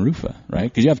 You're doing Rufa,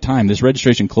 right? Because you have time. This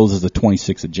registration closes the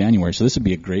 26th of January, so this would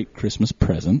be a great Christmas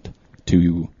present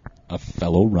to a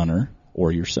fellow runner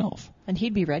or yourself. And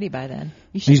he'd be ready by then.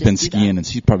 He's been skiing, and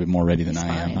he's probably more ready than I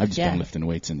am. fine. I've just been lifting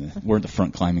weights we're at the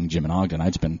front climbing gym in Ogden. I've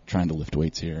just been trying to lift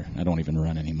weights here. I don't even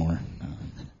run anymore.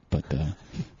 But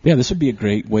this would be a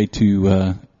great way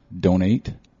to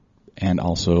donate and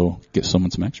also get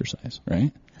someone some exercise,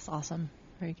 right? That's awesome.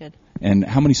 Very good. And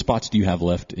how many spots do you have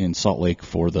left in Salt Lake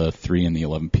for the 3 and the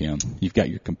 11 p.m.? You've got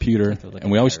your computer,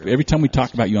 and we always, every time we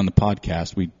talk about you on the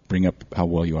podcast, we bring up how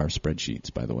well you are at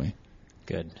spreadsheets, by the way.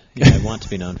 Good. Yeah, I want to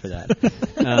be known for that.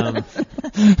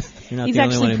 You're not He's the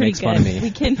only one who makes fun of me.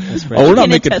 We're not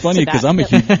making fun of you because I'm a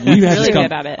huge.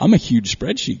 I'm a huge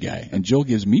spreadsheet guy, and Joel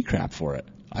gives me crap for it.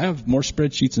 I have more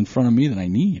spreadsheets in front of me than I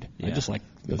need. Yeah. I just like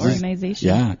this. Organization.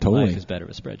 Yeah, totally. Life is better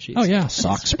with spreadsheets. Oh yeah,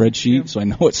 sock spreadsheet, so I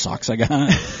know what socks I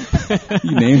got.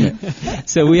 You name it.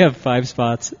 So we have 5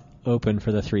 spots open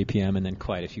for the 3 p.m. and then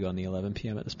quite a few on the 11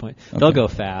 p.m. at this point. They'll go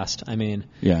fast. I mean,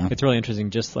 it's really interesting.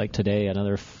 Just like today,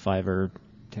 another 5 or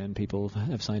 10 people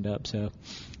have signed up. So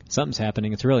something's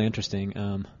happening. It's really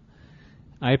interesting.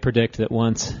 I predict that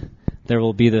once there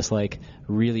will be this like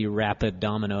really rapid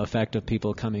domino effect of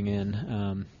people coming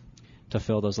in to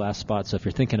fill those last spots. So if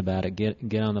you're thinking about it,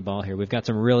 get on the ball here. We've got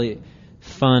some really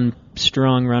fun,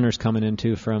 strong runners coming in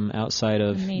too from outside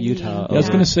of Utah. I was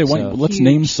going to say, let's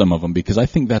name some of them because I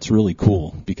think that's really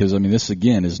cool. Because I mean, this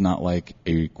again is not like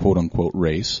a quote unquote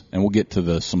race, and we'll get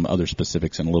to some other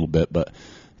specifics in a little bit. But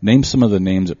name some of the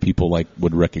names that people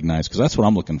would recognize because that's what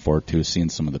I'm looking forward to is seeing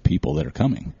some of the people that are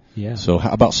coming. Yeah. So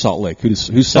how about Salt Lake?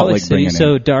 Who's Salt Lake bringing in?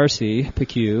 So Darcy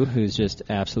Pecue, who's just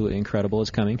absolutely incredible, is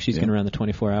coming. She's going to run the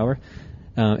 24-hour.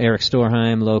 Eric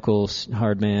Storheim, local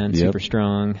hard man, super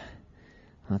strong.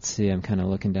 Let's see, I'm kind of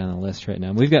looking down the list right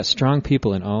now. We've got strong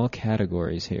people in all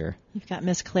categories here. You've got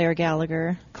Miss Claire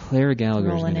Gallagher. Claire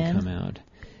Gallagher is going to come out.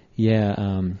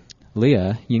 Yeah,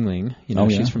 Leah Yingling,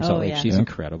 she's from Salt Lake. She's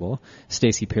incredible.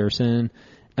 Stacy Pearson,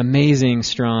 amazing,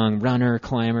 strong runner,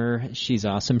 climber. She's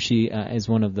awesome. She is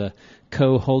one of the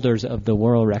co-holders of the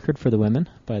world record for the women,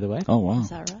 by the way. Oh, wow. Is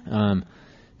that right?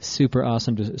 Super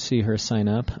awesome to see her sign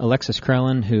up. Alexis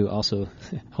Krellin, who also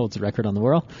holds the record on the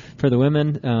world for the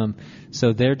women.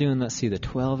 So they're doing, the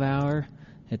 12-hour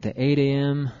at the 8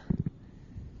 a.m.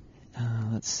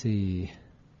 Let's see.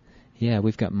 Yeah,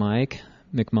 we've got Mike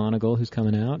McMonigal who's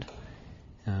coming out.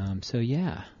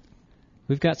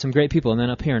 We've got some great people. And then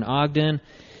up here in Ogden,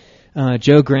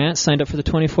 Joe Grant signed up for the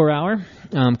 24-hour.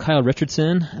 Kyle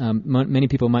Richardson, many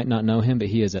people might not know him, but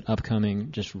he is an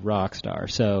upcoming just rock star.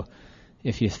 So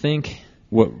if you think...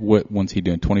 What one's he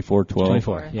doing, 24, 12?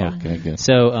 24, yeah. Okay, good.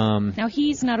 So now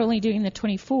he's not only doing the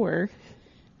 24,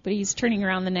 but he's turning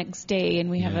around the next day,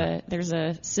 and we have there's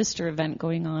a sister event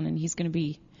going on, and he's going to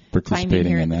be climbing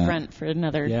here at the front for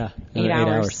another 8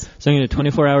 hours. So I'm going to do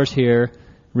 24 hours here,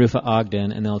 Rufa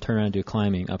Ogden, and then I'll turn around and do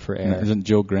climbing up for air. Isn't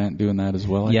Joe Grant doing that as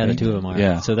well? I think the two of them are.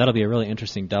 Yeah. So that'll be a really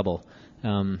interesting double.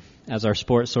 As our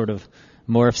sport sort of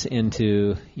morphs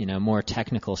into more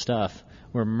technical stuff,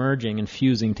 we're merging and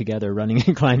fusing together, running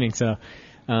and climbing. So,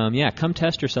 come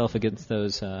test yourself against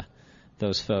those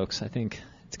folks. I think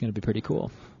it's going to be pretty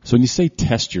cool. So when you say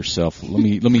test yourself, let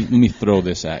me throw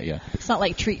this at you. It's not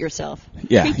like treat yourself.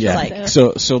 Yeah. Like,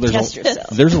 so test yourself.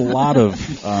 there's a lot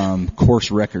of course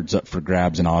records up for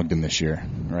grabs in Ogden this year,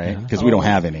 right? Because we don't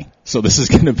have any. So this is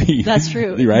going to be That's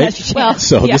true. right? That's well,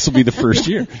 so this will be the first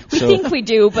year. We think we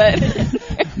do, but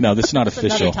no, this is not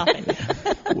official. Another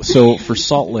topic. So for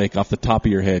Salt Lake, off the top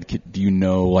of your head, do you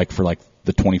know, like for like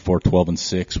the 24, 12, and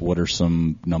 6, what are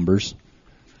some numbers?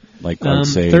 Like I would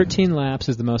say 13 laps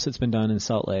is the most that's been done in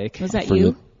Salt Lake. was that for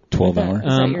you? the 12 hour Is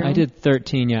that your I own? did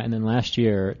 13, yeah, and then last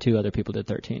year 2 other people did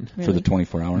 13. for the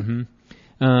 24 hour.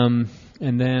 And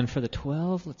then for the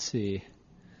 12, let's see.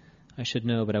 I should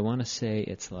know, but I want to say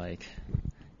it's like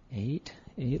 8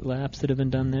 laps that have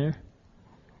been done there.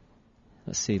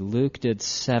 Let's see. Luke did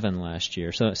 7 last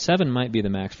year, so 7 might be the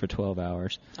max for 12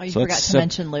 hours. Oh, you So forgot that's to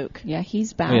mention Luke. Yeah,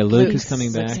 he's back. Oh, yeah, Luke Luke's is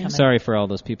coming back. coming. Sorry for all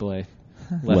those people I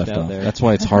left out off. there. That's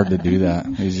why it's hard to do that.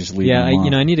 He's just leaving Yeah, them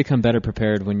off. I need to come better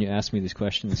prepared when you ask me these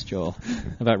questions, Joel,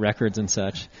 about records and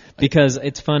such, because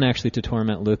it's fun actually to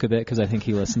torment Luke a bit because I think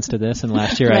he listens to this. And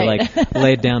last year I Right.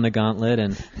 laid down the gauntlet,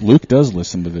 and Luke does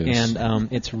listen to this.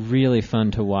 it's really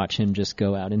fun to watch him just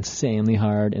go out insanely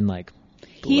hard and like.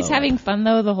 He's blow having up. fun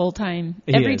though the whole time.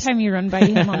 He Every is. time you run by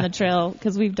him on the trail,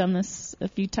 because we've done this a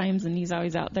few times, and he's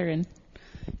always out there, and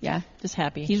yeah, Just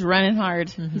happy. he's running hard.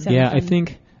 He's having Yeah,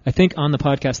 fun. I think on the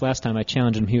podcast last time I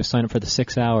challenged him. He was signed up for the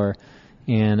 6 hour,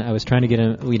 and I was trying to get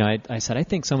him. You know, I said I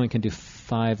think someone can do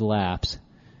 5 laps,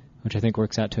 which I think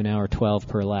works out to an hour 12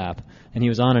 per lap. And he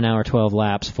was on an hour 12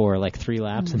 laps for like 3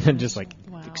 laps, and then just like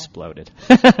exploded.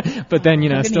 But then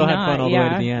How could still he had fun not? all the way to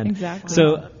Yeah, the end. exactly.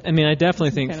 So I mean, I definitely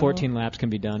That's think incredible. 14 laps can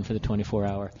be done for the 24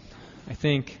 hour. I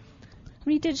think How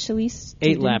many did Shalise?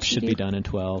 8 laps should be done in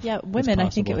 12. Yeah, It's women. I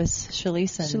think it possible. was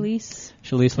Shalise and, Shalise.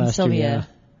 Shalice and last Sylvia year.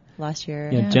 last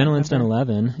year. Yeah, Yeah. Jenilyn's done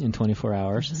 11 in 24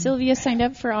 hours. Sylvia signed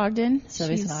up for Ogden.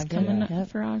 Sylvia's She's in Ogden, coming yeah. up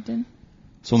for Ogden.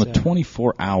 So in the So-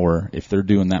 24 hour, if they're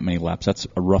doing that many laps, that's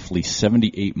a roughly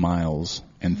 78 miles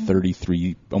and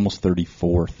 33, almost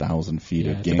 34,000 feet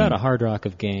Yeah, of it's gain. about a hard rock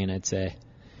of gain, I'd say.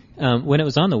 When it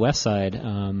was on the west side,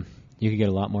 you could get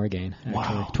a lot more gain. Actually.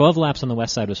 Wow. 12 laps on the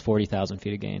west side was 40,000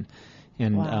 feet of gain,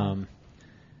 and Wow.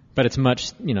 but it's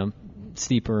much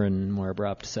steeper and more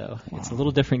abrupt, so it's a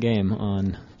little different game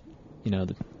on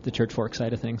the Church Fork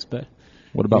side of things. But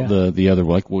What about yeah. the other,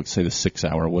 like, let's say the 6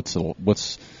 hour? What's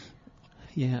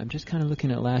Yeah, I'm just kind of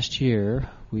looking at last year.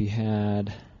 We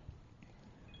had,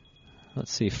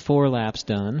 4 laps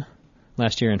done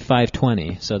last year in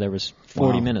 5:20, so there was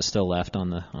 40 Wow. minutes still left on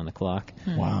the clock.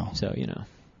 wow, So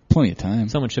plenty of time.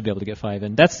 someone should be able to get 5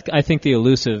 in. That's, I think, the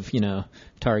elusive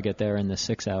target there in the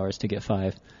 6 hours to get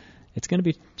 5. It's going to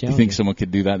be Do you challenging. think someone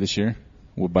could do that this year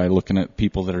by looking at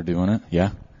people that are doing it?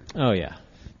 Yeah. Oh yeah,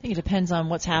 I think it depends on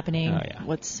what's happening. Oh, yeah.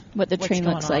 What the what's train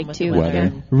going looks on like with too. the Weather.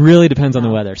 and- really depends on the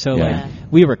weather. So Yeah. like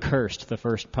we were cursed the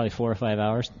first probably 4 or 5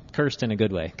 hours. Cursed in a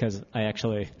good way because I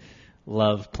actually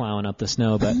love plowing up the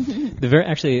snow. But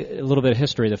actually a little bit of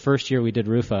history. The first year we did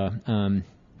Rufa,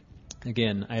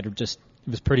 again it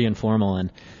was pretty informal,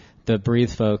 and the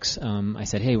Breathe folks, I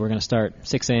said, hey, we're going to start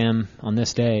 6 a.m. on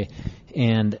this day,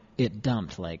 and it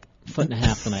dumped like a foot and a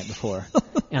half the night before.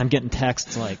 And I'm getting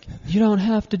texts like, you don't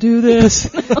have to do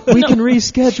this. We can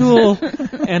reschedule.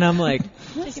 And I'm like,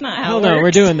 That's not how hell it no, works.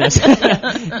 we're doing this.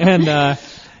 And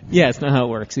yeah, it's not how it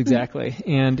works exactly.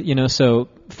 And so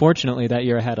fortunately that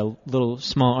year I had a little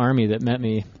small army that met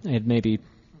me. I had maybe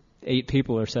 8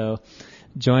 people or so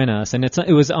join us, and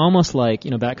it was almost like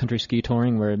backcountry ski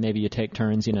touring where maybe you take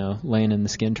turns laying in the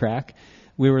skin track.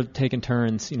 We were taking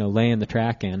turns laying the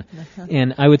track in,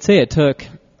 and I would say it took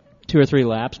 2 or 3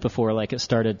 laps before like it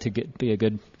started to be a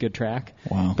good track.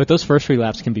 Wow. But those first 3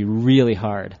 laps can be really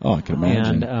hard. Oh, I can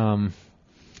imagine. And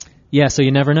yeah, so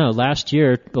you never know. Last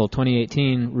year,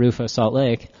 2018, Rufa Salt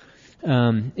Lake,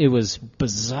 it was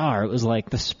bizarre. It was like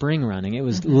the spring running. It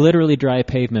was literally dry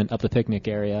pavement up the picnic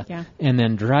area, Yeah. and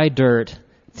then dry dirt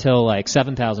till like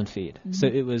 7,000 feet. So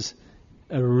it was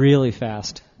a really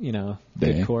fast, Day.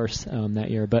 good course that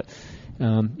year. But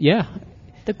yeah,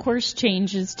 The course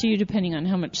changes too, depending on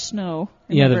how much snow.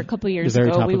 I Yeah, remember the- a couple years the very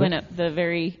ago, top we of it. went up the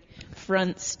very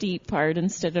front steep part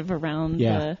instead of around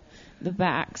Yeah. the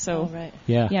back. So Oh, right.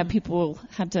 yeah, people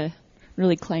had to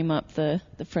really climb up the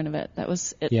front of it. That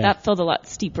was it. Yeah. That felt a lot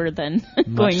steeper than Much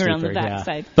going around the steeper, yeah.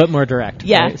 backside. but more direct.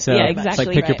 Yeah, right? So yeah, It's like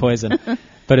exactly pick your right. poison.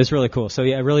 But it's really cool. So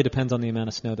yeah, it really depends on the amount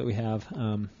of snow that we have.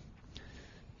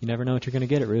 You never know what you're going to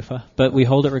get at Rufa, but we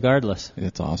hold it regardless.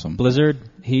 It's awesome. Blizzard,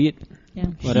 heat, Yeah.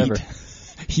 whatever.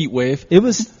 Heat wave. It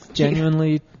was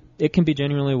genuinely. It can be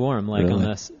genuinely warm, like on Really?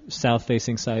 the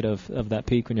south-facing side of that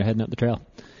peak when you're heading up the trail.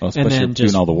 Well, And especially then doing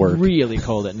just all the work. really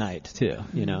cold at night too.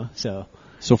 So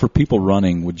So for people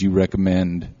running, would you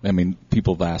recommend, I mean,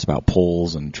 people have asked about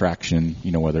poles and traction,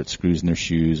 whether it's screws in their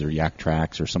shoes or yak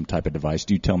tracks or some type of device.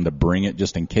 Do you tell them to bring it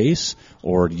just in case,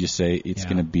 or do you say it's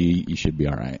going to be, you should be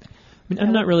all right? I mean,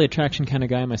 I'm not really a traction kind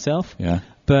of guy myself. Yeah.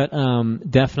 But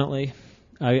definitely,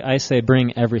 I say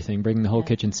bring everything, bring the whole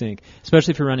kitchen sink,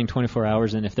 especially if you're running 24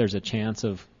 hours and if there's a chance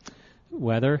of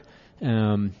weather.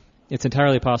 It's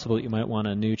entirely possible that you might want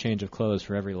a new change of clothes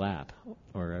for every lap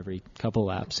or every couple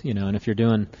laps, and if you're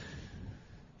doing,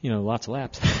 lots of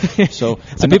laps. So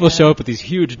people show up with these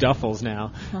huge duffels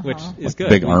now, which is good.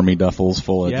 Big army duffels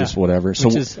full of just whatever. So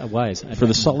which is wise. For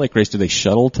the Salt Lake race, do they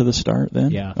shuttle to the start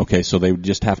then? Yeah. Okay, so they would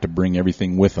just have to bring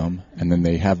everything with them, and then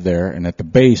they have there, and at the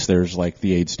base there's like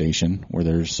the aid station where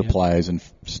there's supplies and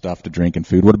stuff to drink and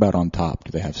food. What about on top?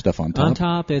 Do they have stuff on top? On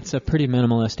top, it's a pretty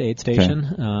minimalist aid station.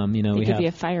 Okay. They we give have you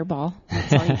a fireball.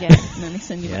 That's all you get, and then they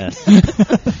send you back.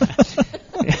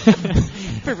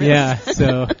 For real. Yeah,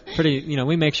 so pretty,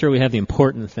 we make sure we have the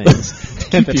important things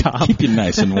at the top. Keep you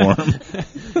nice and warm.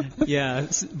 Yeah,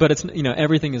 but it's,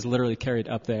 everything is literally carried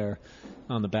up there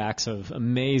on the backs of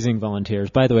amazing volunteers.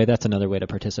 By the way, that's another way to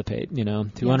participate, to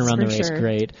want to run the race,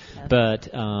 great. Yeah. But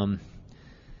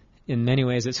in many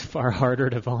ways, it's far harder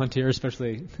to volunteer,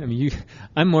 especially,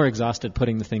 I'm more exhausted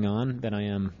putting the thing on than I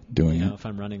am doing it if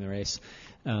I'm running the race.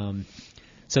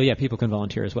 So, yeah, people can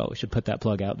volunteer as well. We should put that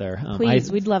plug out there.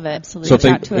 Please, we'd love it. Absolutely.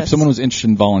 So if someone was interested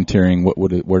in volunteering,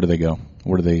 where do they go?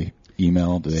 Where do they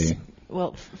email?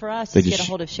 Well, for us, get a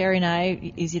hold of Sherry and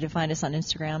I. Easy to find us on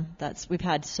Instagram. We've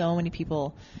had so many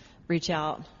people reach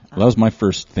out. Well, that was my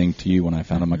first thing to you when I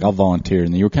found. I'm like, I'll volunteer,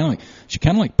 and then you were she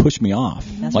kind of like pushed me off.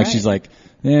 That's right. She's like,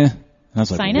 yeah. And I was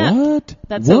like, sign what? Up.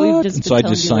 That's what we've just. And so I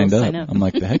just signed up. I'm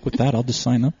like, the heck with that. I'll just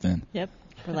sign up then. Yep.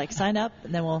 We're like, sign up,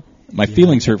 and then we'll. My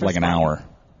feelings hurt for like an hour.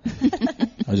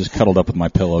 I was just cuddled up with my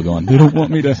pillow going, they don't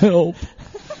want me to help.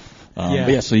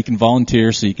 But so you can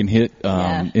volunteer, so you can hit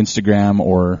Instagram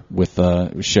or with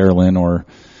Sherilyn or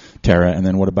Tara, and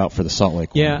then what about for the Salt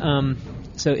Lake one? Yeah,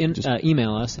 so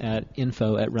email us at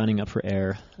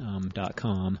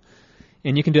info@runningup4air.com.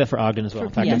 And you can do that for Ogden as well.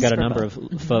 In fact, I've got a number of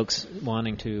folks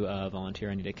wanting to volunteer.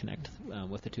 I need to connect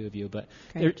with the two of you. But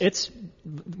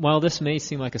while this may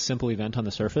seem like a simple event on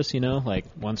the surface, like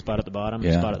one spot at the bottom,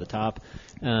 a spot at the top,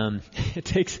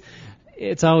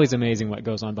 it's always amazing what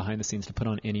goes on behind the scenes to put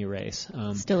on any race.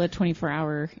 Still a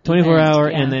 24-hour 24-hour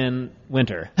and then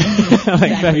winter,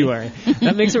 like February.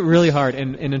 That makes it really hard.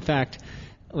 And in fact,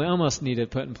 we almost need to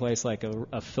put in place like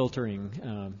a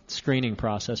filtering screening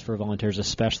process for volunteers,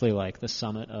 especially like the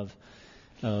summit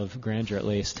of Grandeur at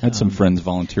least. I had some friends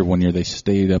volunteer one year. They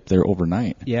stayed up there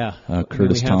overnight. Yeah.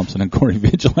 Curtis Thompson and Corey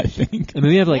Vigil, I think.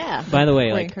 We have by the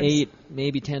way, like 8,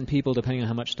 maybe 10 people, depending on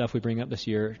how much stuff we bring up this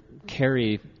year,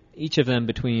 carry each of them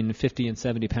between 50 and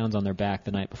 70 pounds on their back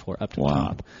the night before up to the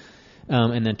top.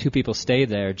 And then 2 people stay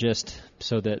there just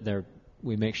so that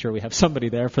we make sure we have somebody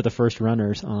there for the first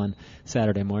runners on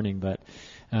Saturday morning. But,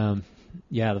 the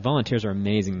volunteers are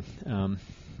amazing.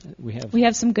 We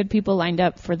have some good people lined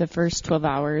up for the first 12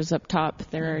 hours up top.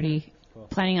 They're already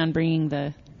planning on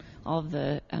bringing all of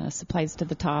the supplies to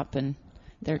the top, and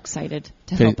they're excited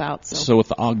to help out. So with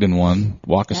the Ogden one,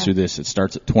 walk us through this. It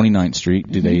starts at 29th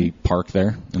Street. Do they park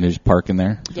there? And they just park in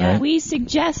there? Yeah, right? We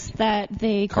suggest that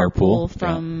they carpool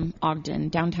from Ogden,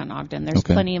 downtown Ogden. There's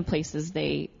plenty of places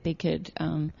they could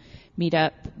meet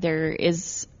up. There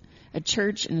is a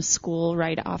church and a school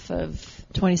right off of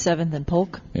 27th and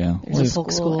Polk. Yeah. There's a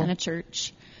Polk school and a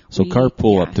church. So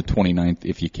carpool up to 29th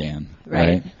if you can,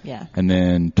 right? Yeah. And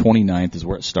then 29th is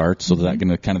where it starts. So is that going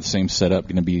to kind of the same setup,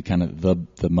 going to be kind of the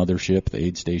mothership, the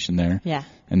aid station there? Yeah.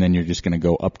 And then you're just going to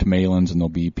go up to Malin's, and there'll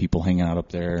be people hanging out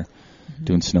up there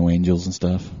doing snow angels and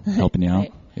stuff, helping you out.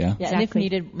 Right. Yeah. Yeah, and if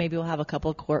needed, maybe we'll have a couple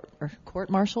of court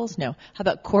marshals. No, how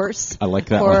about course? I like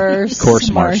that course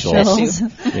marshals.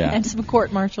 Yeah. And some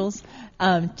court marshals,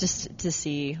 just to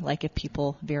see like if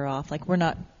people veer off. Like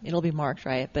it'll be marked,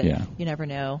 right? But you never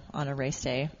know on a race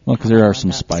day. Well, because there are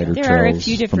some spider trails. There are a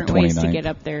few different ways to 29th. get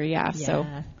up there. So.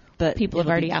 But people have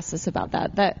already asked us about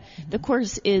that. The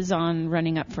course is on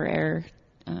Running Up for Air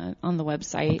on the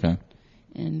website,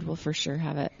 and we'll for sure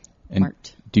have it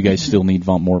marked. Do you guys still need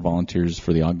more volunteers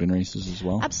for the Ogden races as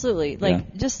well? Absolutely.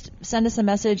 Just send us a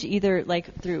message either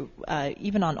through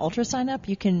even on Ultra Sign Up.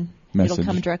 It'll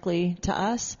come directly to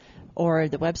us, or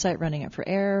the website Running Up for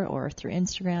Air, or through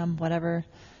Instagram, whatever.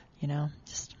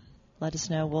 Just let us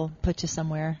know. We'll put you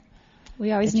somewhere.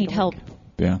 We always need help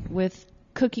with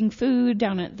cooking food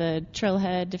down at the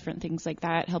trailhead, different things like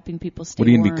that, helping people stay What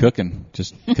are you going to warm. be cooking?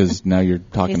 Just because now you're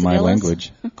talking my Quesadillas?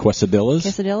 language. Quesadillas?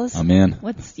 Quesadillas? I'm in.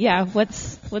 What's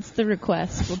the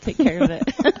request? We'll take care of it.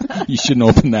 You shouldn't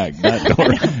open that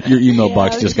door. Your email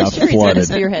box just got flooded.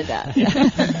 Spearhead that.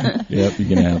 Yep, you're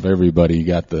going to have everybody. You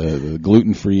got the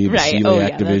gluten-free, the Right. celiac Oh,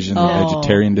 yeah, division, the that's-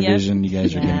 vegetarian Yep. division. You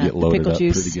guys are going to Yeah. get loaded Pickle up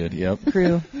juice. pretty good. Yep.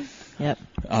 Crew. Yep.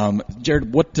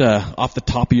 Jared, what off the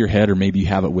top of your head, or maybe you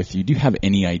have it with you, do you have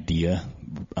any idea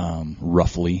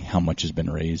roughly how much has been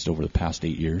raised over the past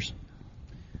 8 years?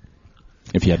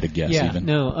 If you had to guess, even.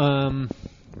 No,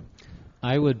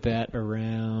 I would bet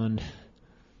around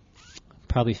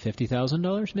probably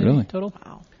 $50,000 maybe Really? total.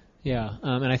 Wow. Yeah,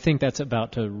 and I think that's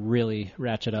about to really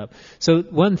ratchet up. So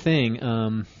one thing,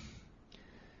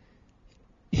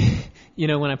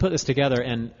 when I put this together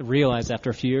and realized after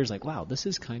a few years, like, wow, this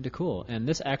is kind of cool, and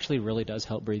this actually really does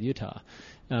help Breathe Utah.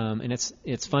 And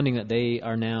it's funding that they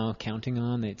are now counting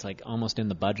on. It's like almost in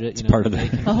the budget. It's part of they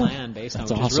the- can plan based on,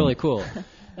 That's which is awesome. really cool.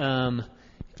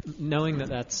 Knowing that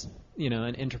that's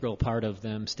an integral part of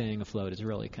them staying afloat is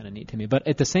really kind of neat to me. But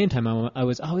at the same time, I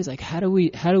was always like, how do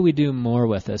we do more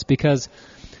with this? Because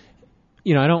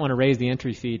I don't want to raise the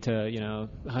entry fee to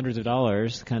hundreds of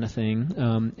dollars kind of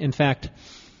thing. In fact,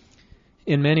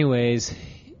 in many ways,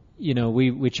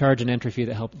 we charge an entry fee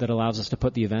that allows us to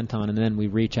put the event on, and then we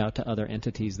reach out to other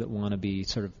entities that want to be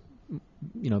sort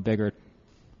of bigger,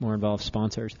 more involved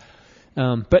sponsors.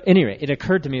 But anyway, it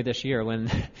occurred to me this year when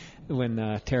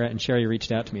Tara and Sherry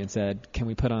reached out to me and said, "Can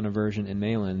we put on a version in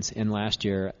Maylands?" And last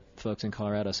year, folks in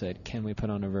Colorado said, "Can we put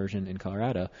on a version in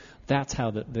Colorado?" That's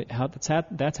how the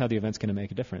event's going to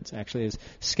make a difference. Actually, is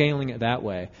scaling it that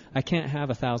way. I can't have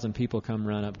 1,000 people come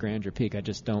run up Grandeur Peak. I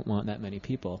just don't want that many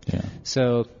people. Yeah.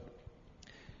 So,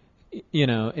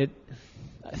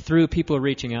 through people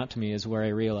reaching out to me is where I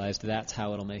realized that's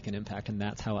how it'll make an impact, and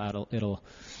that's how it'll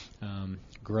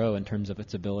grow in terms of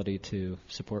its ability to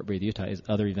support Breathe Utah, is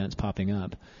other events popping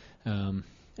up. And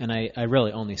I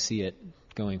really only see it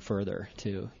going further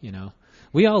too.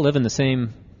 We all live in the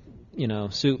same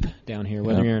soup down here,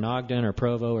 whether Yeah. you're in Ogden or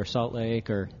Provo or Salt Lake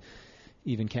or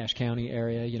even Cache County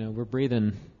area.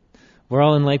 We're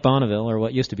all in Lake Bonneville, or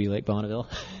what used to be Lake Bonneville.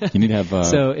 You need to have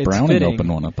So it's Browning fitting. open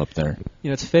one up there.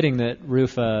 It's fitting that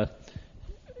Rufa,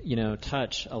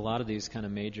 touch a lot of these kind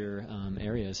of major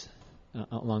areas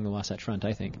along the Wasatch Front,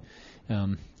 I think.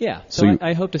 So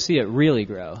I hope to see it really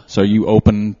grow. So are you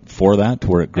open for that, to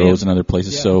where it grows am. in other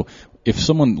places? Yeah. So if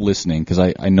someone listening, because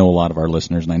I know a lot of our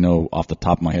listeners, and I know off the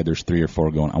top of my head there's 3 or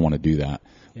 4 going, I want to do that.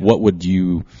 Yeah. What would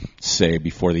you say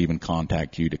before they even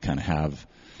contact you to kind of have,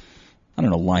 I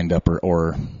don't know, lined up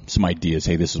or some ideas?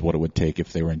 Hey, this is what it would take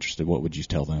if they were interested. What would you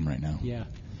tell them right now? Yeah.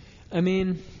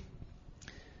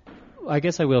 I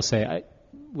guess I will say,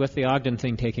 with the Ogden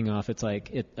thing taking off, it's like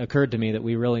it occurred to me that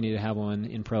we really need to have one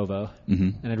in Provo,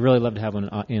 and I'd really love to have one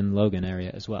in Logan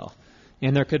area as well.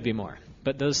 And there could be more,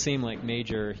 but those seem like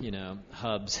major,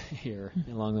 hubs here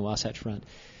along the Wasatch Front.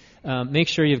 Make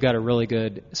sure you've got a really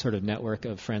good sort of network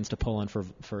of friends to pull on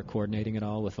for coordinating it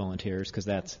all with volunteers, because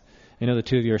I know the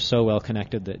two of you are so well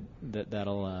connected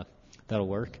that'll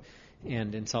work.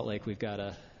 And in Salt Lake, we've got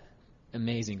a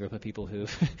amazing group of people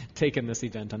who've taken this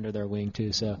event under their wing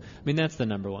too. So, that's the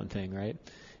number one thing, right?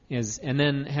 And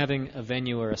then having a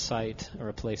venue or a site or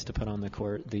a place to put on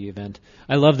the event.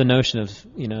 I love the notion of,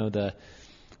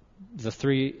 the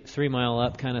 3 mile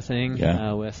up kind of thing,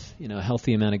 Yeah. with, a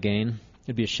healthy amount of gain.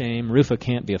 It'd be a shame. Rufa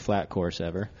can't be a flat course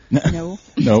ever. No.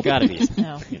 Nope. Got to be.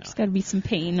 No. There's got to be some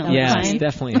pain on Yeah, the it climb.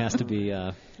 definitely has to be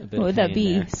a bit What of would that pain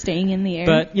be? there. Staying in the air?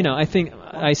 But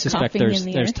I suspect Coughing in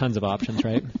the there's air. tons of options,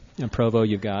 right? In Provo,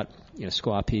 you've got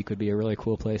Squaw Peak would be a really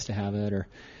cool place to have it, or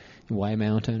Y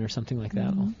Mountain or something like that.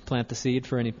 I'll plant the seed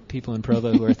for any people in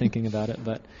Provo who are thinking about it.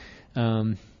 But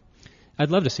I'd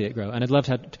love to see it grow, and I'd love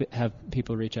to have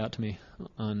people reach out to me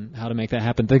on how to make that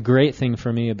happen. The great thing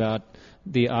for me about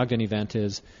the Ogden event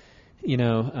is, we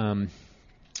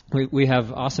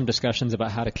have awesome discussions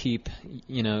about how to keep,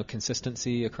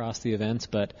 consistency across the events,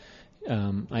 but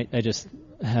I just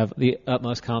have the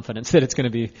utmost confidence that it's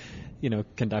going to be,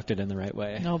 conducted in the right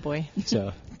way. Oh, boy.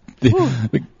 So, That's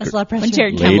a lot of pressure. when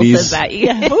Jared Campbell Ladies. says that, you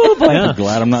Oh, boy. yeah. I'm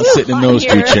glad I'm not sitting in those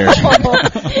 2 chairs.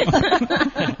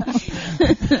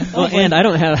 Well, and I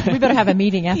don't have. We better have a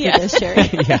meeting after Yeah. this, Sherry.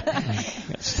 Yeah.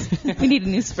 we need a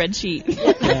new spreadsheet.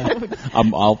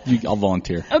 I'll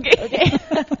volunteer. Okay.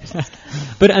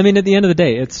 But at the end of the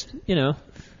day, it's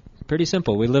pretty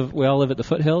simple. We all live at the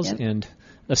foothills, Yep. and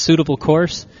a suitable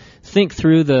course. Think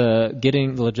through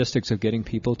the logistics of getting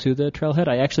people to the trailhead.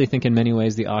 I actually think in many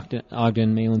ways the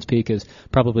Ogden Maylands Peak is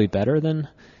probably better than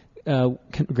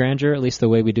grandeur, at least the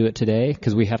way we do it today,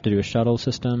 because we have to do a shuttle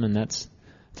system, and it's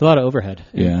a lot of overhead.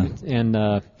 Yeah.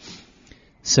 And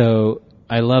so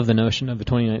I love the notion of the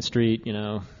 29th Street,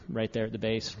 right there at the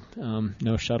base.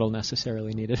 No shuttle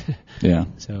necessarily needed. Yeah.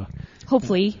 So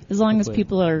Hopefully, as long as Hopefully.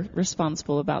 people are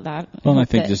responsible about that. Well, and I hope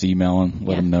think that- just email and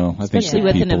let yeah. them know. I think Especially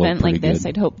with an people are event like pretty this, good.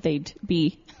 I'd hope they'd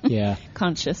be yeah.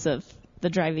 conscious of the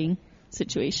driving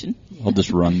situation. I'll just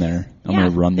run there. I'm Yeah,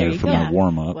 going to run there there you for go. my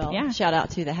warm-up. Well, Yeah. shout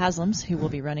out to the Haslams who will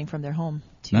be running from their home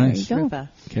to Nice. There you Rupa.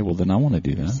 Okay, well, then I want to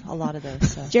do that. A lot of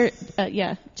those. So. Jared,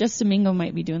 Just Domingo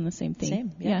might be doing the same thing.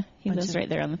 Same, yeah. He Bunch lives of- right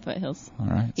there on the foothills. All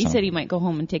right. He so said he might go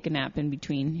home and take a nap in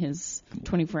between his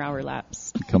 24-hour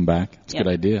laps. come back. It's a Yeah.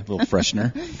 good idea. A little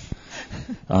freshener.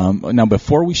 Now,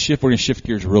 before we shift, we're going to shift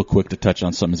gears real quick to touch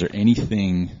on something. Is there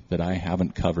anything that I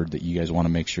haven't covered that you guys want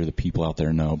to make sure the people out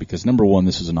there know? Because, number one,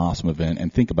 this is an awesome event.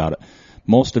 And think about it.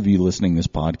 Most of you listening to this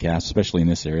podcast, especially in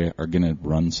this area, are going to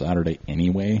run Saturday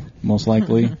anyway, most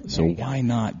likely. So why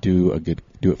not do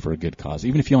it for a good cause?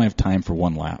 Even if you only have time for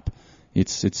one lap.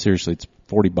 It's seriously, it's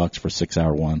 $40 for a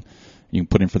 6-hour one. You can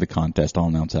put in for the contest. I'll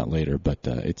announce that later. But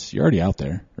you're already out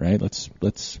there, right? Let's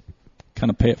kind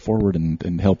of pay it forward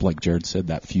and help, like Jared said,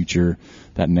 that future,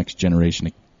 that next generation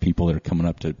of people that are coming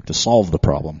up to solve the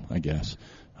problem, I guess.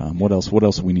 What else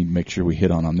do we need to make sure we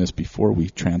hit on this before we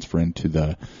transfer into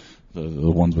the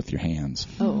ones with your hands?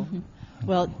 Oh,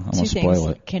 well, won't two spoil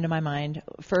things it. came to my mind.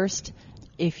 First,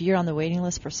 if you're on the waiting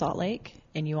list for Salt Lake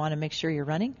and you want to make sure you're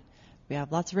running, we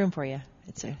have lots of room for you.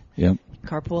 It's a Yep.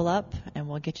 carpool up, and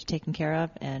we'll get you taken care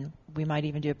of. And we might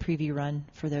even do a preview run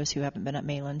for those who haven't been at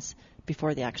Maylands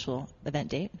before the actual event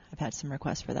date. I've had some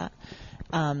requests for that.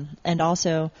 And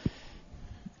also,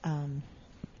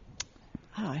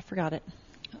 I forgot it.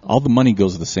 All the money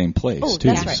goes to the same place, Oh, too.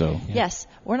 that's right. So Yes,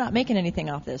 we're not making anything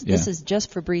off this. Yeah. This is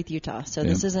just for Breathe Utah. So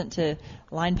this Yeah. isn't to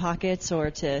line pockets or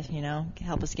to,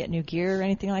 help us get new gear or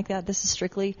anything like that. This is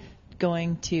strictly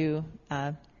going to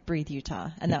Breathe Utah,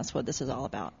 and that's what this is all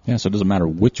about. yeah, so it doesn't matter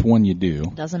which one you do.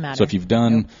 Doesn't matter. So if you've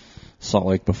done Nope. Salt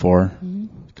Lake before, come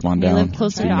on You down. live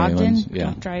closer do to Ogden, Maylands. Yeah.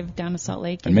 don't drive down to Salt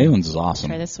Lake. And Maylands is awesome.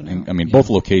 Try this one And, out. I mean, both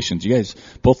locations.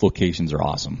 Both locations are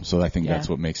awesome. So I think Yeah. that's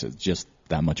what makes it just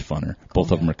that much funner.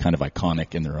 Both of them are kind of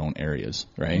iconic in their own areas,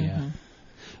 right? Yeah.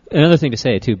 Another thing to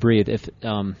say too, Breathe. If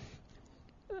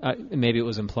maybe it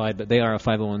was implied, but they are a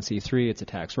 501c3. It's a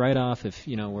tax write-off. If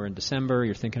we're in December,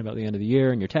 you're thinking about the end of the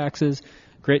year and your taxes.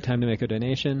 Great time to make a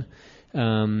donation.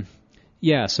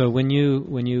 So when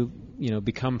you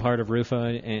become part of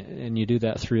RUFA and you do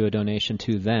that through a donation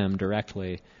to them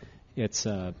directly, it's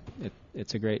a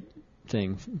great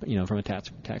thing, from a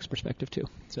tax perspective too.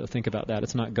 So think about that.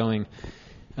 It's not going.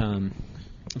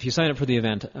 If you sign up for the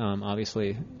event,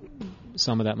 obviously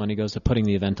some of that money goes to putting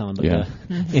the event on, but Yeah.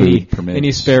 any Food permits.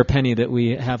 any spare penny that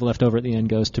we have left over at the end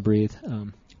goes to Breathe.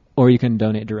 Or you can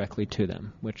donate directly to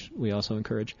them, which we also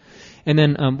encourage. And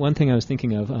then one thing I was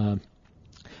thinking of,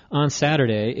 on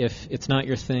Saturday, if it's not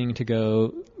your thing to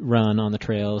go run on the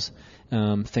trails,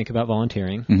 think about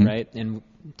volunteering, right? And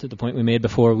to the point we made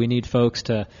before, we need folks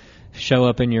to show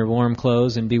up in your warm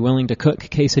clothes and be willing to cook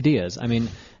quesadillas. I mean,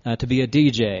 to be a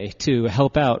DJ, to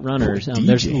help out runners.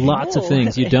 There's lots of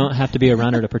things. You don't have to be a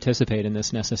runner to participate in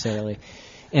this necessarily.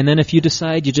 And then if you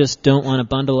decide you just don't want to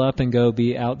bundle up and go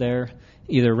be out there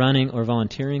either running or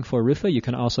volunteering for RUFA, you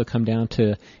can also come down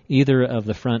to either of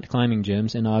the front climbing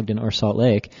gyms in Ogden or Salt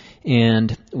Lake,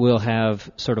 and we'll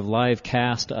have sort of live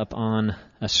cast up on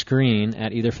a screen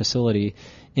at either facility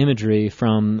imagery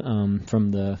from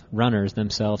the runners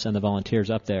themselves and the volunteers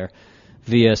up there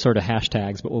via sort of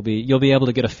hashtags, but you'll be able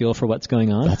to get a feel for what's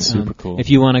going on. That's super cool. If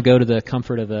you want to go to the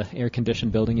comfort of an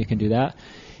air-conditioned building, you can do that.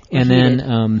 And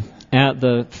then at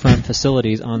the front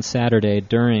facilities on Saturday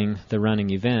during the running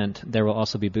event, there will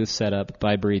also be booths set up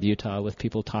by Breathe Utah with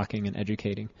people talking and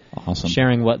educating, Awesome.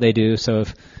 sharing what they do. So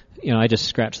if I just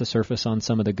scratched the surface on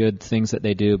some of the good things that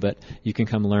they do, but you can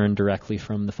come learn directly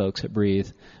from the folks at Breathe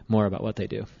more about what they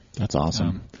do. That's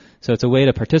awesome. So it's a way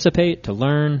to participate, to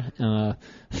learn,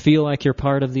 feel like you're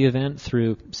part of the event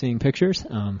through seeing pictures.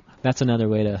 That's another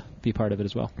way to be part of it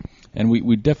as well. And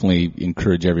we definitely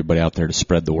encourage everybody out there to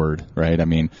spread the word, right? I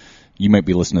mean, you might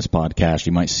be listening to this podcast,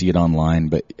 you might see it online,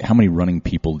 but how many running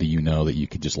people do you know that you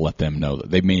could just let them know that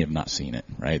they may have not seen it,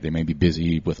 right? They may be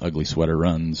busy with ugly sweater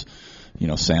runs,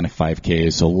 Santa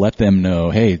 5Ks. So let them know,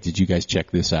 hey, did you guys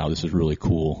check this out? This is really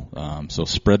cool. So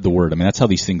spread the word. I mean, that's how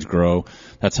these things grow.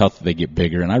 That's how they get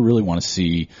bigger. And I really want to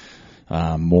see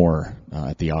more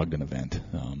at the Ogden event.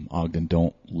 Ogden,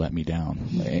 don't let me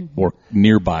down. Or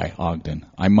nearby Ogden.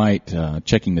 I might,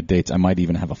 checking the dates, I might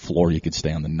even have a floor you could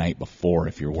stay on the night before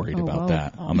if you're worried about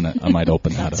that. I might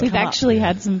open that up. We've actually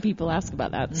had some people ask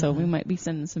about that, so we might be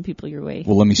sending some people your way.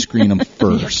 Well, let me screen them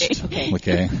first, okay?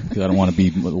 Because I don't want to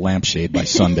be lampshade by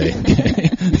Sunday. Okay?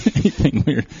 Anything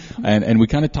weird. And we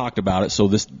kind of talked about it.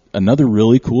 So another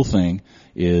really cool thing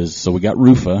is, so we got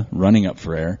Rufa running up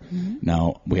for air. Mm-hmm.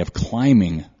 Now we have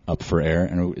climbing up for air,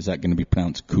 and is that going to be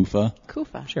pronounced Kufa?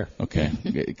 Kufa. Sure. Okay,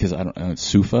 because I don't know, it's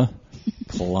Sufa,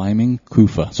 climbing,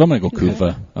 Kufa. So I'm going to go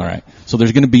Kufa. All right. So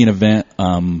there's going to be an event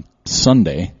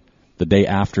Sunday, the day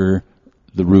after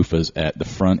the Rufas, at the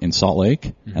front in Salt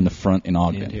Lake and the front in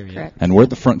Ogden. Correct. And we're at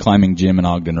the front climbing gym in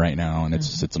Ogden right now, and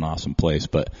it's an awesome place.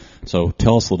 But so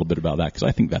tell us a little bit about that, because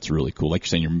I think that's really cool. Like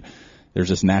you're saying, there's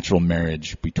this natural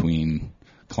marriage between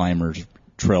climbers,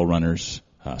 trail runners,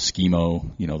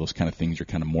 skimo, those kind of things. You're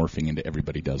kind of morphing into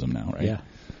everybody does them now, right?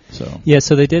 Yeah.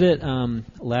 So they did it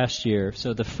last year.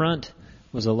 So the front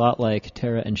was a lot like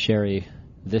Tara and Sherry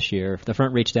this year. The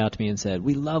front reached out to me and said,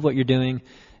 "We love what you're doing,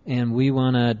 and we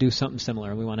want to do something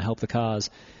similar. We want to help the cause.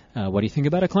 What do you think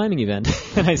about a climbing event?"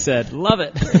 And I said, "Love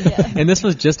it." And this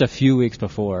was just a few weeks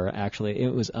before, actually.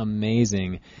 It was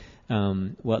amazing.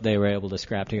 What they were able to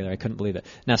scrap together. I couldn't believe it.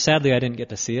 Now, sadly, I didn't get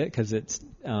to see it because it's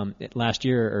last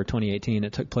year, or 2018,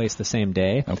 it took place the same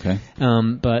day. Okay.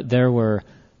 But there were,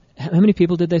 how many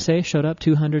people did they say showed up?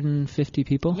 250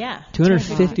 people? Yeah.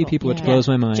 250 people, which blows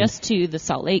my mind. Just to the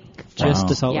Salt Lake. Just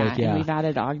to Salt Lake, and we've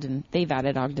added Ogden. They've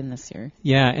added Ogden this year.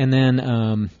 Yeah, and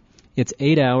then it's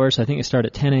 8 hours. I think it started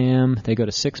at 10 a.m. They go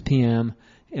to 6 p.m.,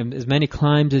 and as many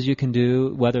climbs as you can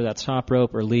do, whether that's top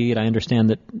rope or lead. I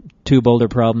understand that 2 boulder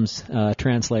problems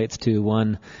translates to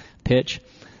 1 pitch.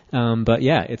 But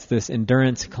yeah, it's this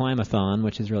endurance climb-a-thon,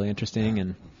 which is really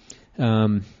interesting.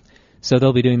 And so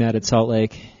they'll be doing that at Salt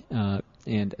Lake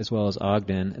and as well as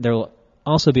Ogden. There will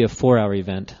also be a 4-hour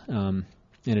event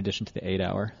in addition to the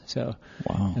 8-hour. So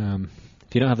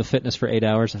if you don't have the fitness for 8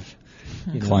 hours of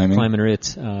climbing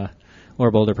roots, or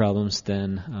boulder problems,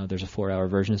 then there's a 4-hour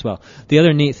version as well. The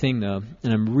other neat thing, though,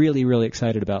 and I'm really, really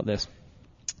excited about this,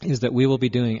 is that we will be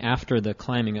doing after the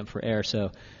climbing up for air.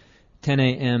 So 10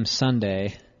 a.m.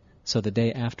 Sunday, so the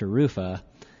day after Rufa,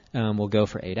 we'll go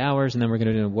for 8 hours, and then we're going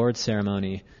to do an awards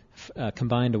ceremony,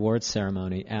 combined awards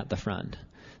ceremony at the front.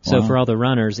 So for all the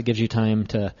runners, it gives you time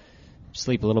to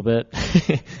sleep a little bit,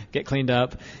 get cleaned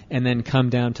up, and then come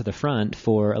down to the front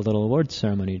for a little awards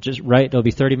ceremony. It'll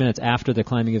be 30 minutes after the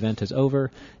climbing event is over,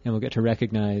 and we'll get to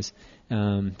recognize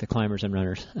the climbers and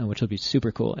runners, which will be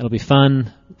super cool. It'll be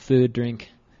fun, food, drink.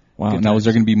 Wow. Now, is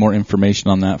there going to be more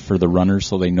information on that for the runners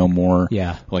so they know more?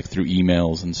 Yeah. Like through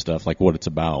emails and stuff, like what it's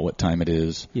about, what time it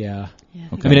is? Yeah.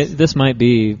 Okay. I mean, this might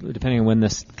be, depending on when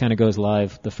this kind of goes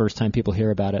live, the first time people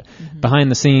hear about it. Mm-hmm. Behind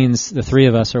the scenes, the 3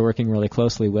 of us are working really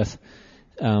closely with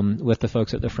the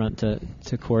folks at the front to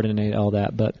coordinate all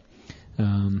that. But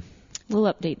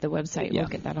we'll update the website. Yeah. We'll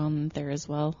get that on there as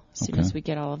well as soon as we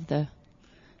get all of the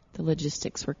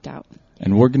logistics worked out.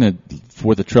 And we're going to,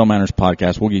 for the Trail Manners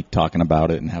podcast, we'll be talking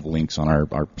about it and have links on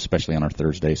our especially on our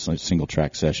Thursday single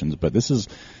track sessions. But this is,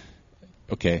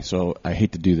 okay, so I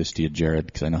hate to do this to you, Jared,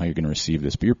 because I know how you're going to receive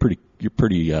this, but you're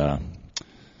pretty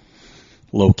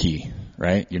low key,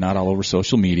 right? You're not all over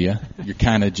social media. You're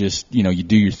kind of just, you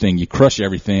do your thing. You crush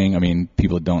everything. I mean,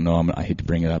 people that don't know, I hate to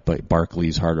bring it up, but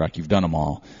Barclays, Hard Rock, you've done them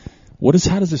all.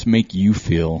 How does this make you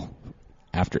feel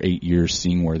after 8 years,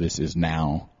 seeing where this is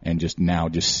now, and just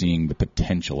seeing the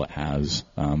potential it has?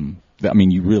 I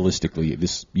mean,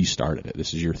 you started it.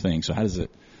 This is your thing. So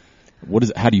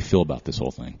how do you feel about this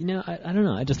whole thing? I don't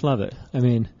know. I just love it. I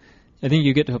mean, I think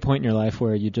you get to a point in your life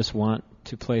where you just want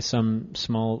to play some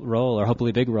small role, or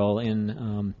hopefully big role,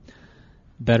 in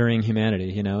bettering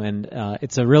humanity, and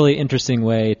it's a really interesting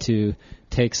way to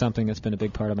take something that's been a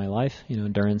big part of my life,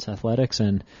 endurance athletics,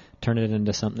 and turn it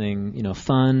into something,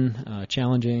 fun,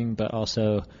 challenging, but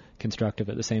also constructive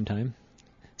at the same time.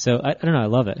 So I don't know, I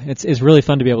love it. It's really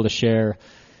fun to be able to share,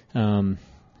 that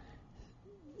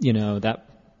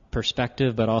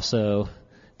perspective, but also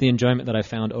the enjoyment that I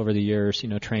found over the years,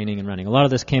 training and running. A lot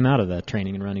of this came out of the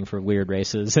training and running for weird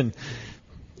races, and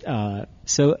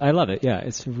so I love it. Yeah,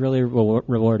 it's really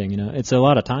rewarding. It's a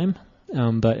lot of time,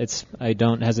 but I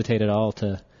don't hesitate at all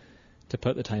to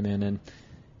put the time in. And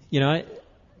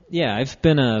I've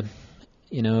been a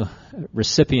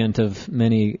recipient of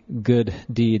many good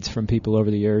deeds from people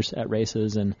over the years at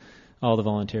races and all the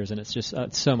volunteers, and it's just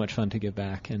it's so much fun to give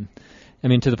back. And I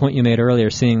mean, to the point you made earlier,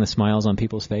 seeing the smiles on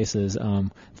people's faces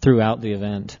throughout the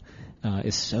event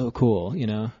is so cool.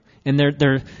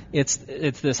 and it's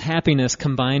this happiness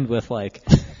combined with like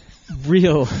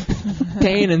real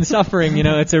pain and suffering.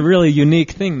 It's a really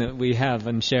unique thing that we have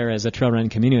and share as a trail running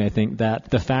community. I think that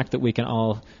the fact that we can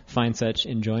all find such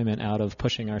enjoyment out of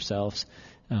pushing ourselves,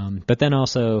 but then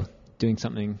also doing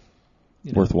something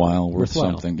worthwhile,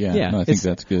 something. Yeah, no, I think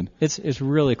that's good. It's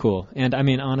really cool. And I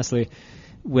mean, honestly,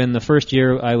 when the first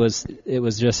year it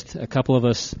was just a couple of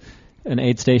us, an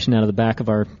aid station out of the back of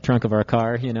our trunk of our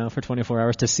car, for 24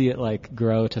 hours, to see it like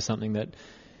grow to something that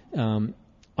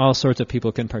all sorts of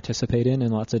people can participate in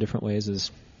lots of different ways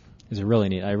is really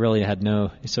neat. I really had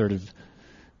no sort of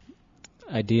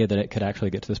idea that it could actually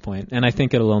get to this point, and I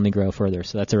think it'll only grow further.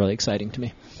 So that's really exciting to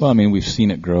me. Well, I mean, we've seen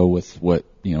it grow with what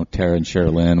Tara and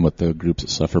Sherilyn, what the groups that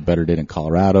Suffer Better did in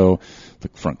Colorado, the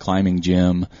front climbing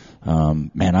gym.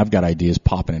 Man, I've got ideas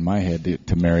popping in my head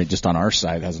to marry just on our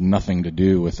side. It has nothing to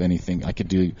do with anything. I could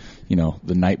do,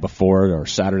 the night before or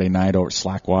Saturday night over at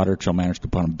Slackwater. Trail managers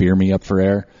could put on Beer Me Up for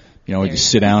Air. We just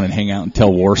sit down and hang out and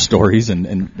tell war stories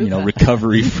and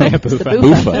recovery from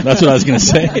Bufa. That's what I was going to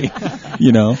say.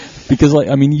 Because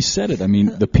you said it.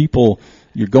 The people,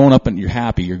 you're going up and you're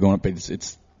happy. You're going up.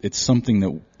 It's something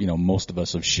that most of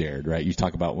us have shared, right? You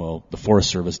talk about the Forest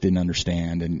Service didn't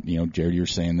understand, and Jared, you were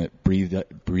saying that Breathe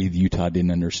Utah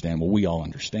didn't understand. Well, we all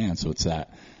understand. So it's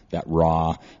that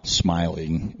raw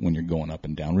smiling when you're going up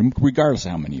and down, regardless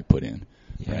of how many you put in,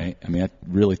 right?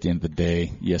 Really at the end of the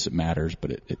day, yes, it matters,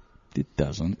 but it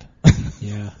doesn't.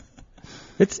 Yeah.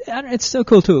 It's so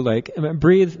cool too. Like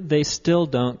Breathe, they still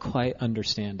don't quite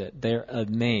understand it. They're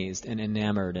amazed and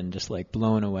enamored and just like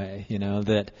blown away.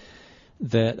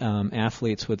 That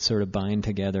athletes would sort of bind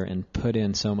together and put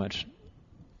in so much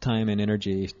time and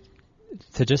energy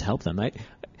to just help them. I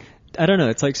don't know.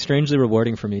 It's like strangely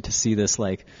rewarding for me to see this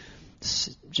like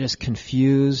just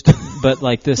confused, but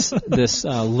like this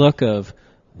look of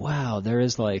wow, there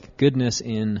is like goodness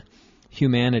in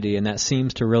humanity, and that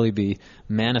seems to really be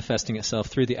manifesting itself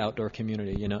through the outdoor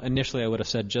community. Initially I would have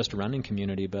said just running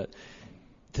community, but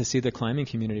to see the climbing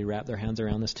community wrap their hands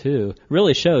around this too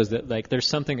really shows that like there's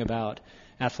something about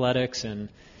athletics and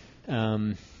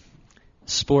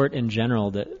sport in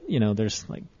general that there's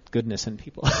like goodness in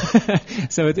people.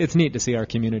 So it's neat to see our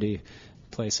community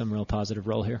play some real positive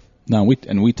role here. No,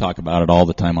 we talk about it all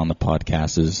the time on the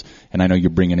podcast, and I know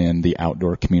you're bringing in the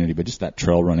outdoor community, but just that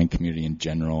trail running community in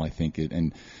general, I think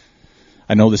and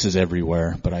I know this is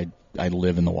everywhere, but I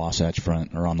live in the Wasatch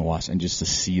Front, or on the Wasatch, and just to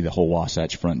see the whole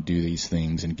Wasatch Front do these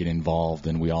things and get involved,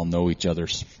 and we all know each other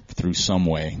through some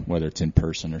way, whether it's in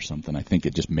person or something, I think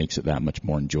it just makes it that much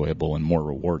more enjoyable and more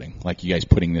rewarding. Like you guys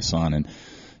putting this on, and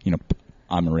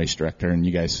I'm a race director, and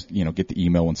you guys, get the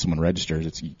email when someone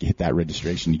registers. You hit that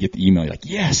registration, you get the email, you're like,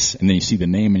 yes, and then you see the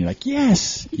name, and you're like,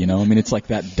 yes, it's like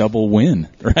that double win,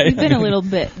 right? We've been a little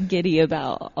bit giddy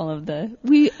about all of the.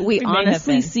 We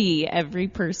honestly see every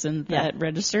person that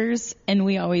registers, and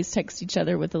we always text each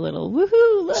other with a little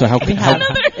woohoo. Look,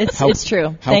 so it's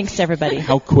true. Thanks to everybody.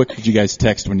 How quick did you guys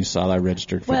text when you saw that I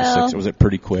registered for the 6? Was it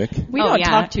pretty quick? We don't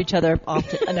talk to each other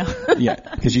often. No. Yeah,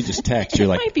 because you just text. You're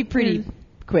like, it might be pretty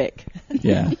quick.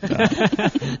 Yeah.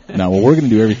 No, well, we're going to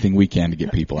do everything we can to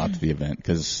get people out to the event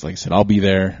because, like I said, I'll be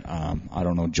there. I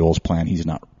don't know Joel's plan. He's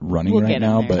not running right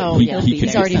now, but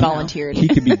he's already volunteered. He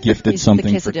could be gifted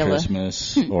something for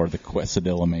Christmas or the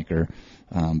quesadilla maker.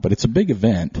 But it's a big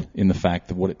event in the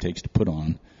fact of what it takes to put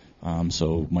on.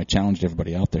 So my challenge to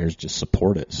everybody out there is just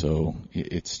support it. So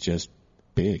it's just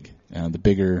big. The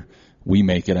bigger we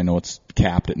make it, I know it's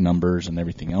capped at numbers and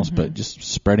everything else, but just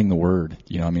spreading the word.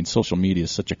 Social media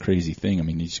is such a crazy thing.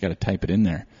 You just got to type it in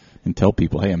there and tell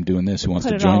people, hey, I'm doing this. Who wants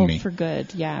to join me? Put it all for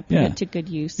good. Yeah, put it to good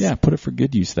use. Yeah, put it for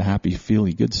good use, the happy,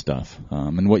 feely, good stuff.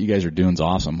 And what you guys are doing is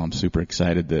awesome. I'm super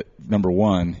excited that, number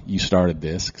one, you started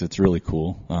this because it's really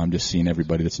cool. Just seeing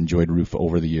everybody that's enjoyed Rufa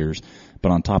over the years.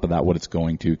 But on top of that, what it's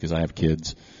going to, because I have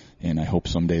kids, and I hope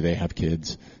someday they have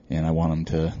kids, and I want them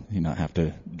to not have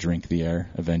to drink the air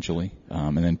eventually.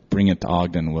 And then bringing it to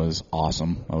Ogden was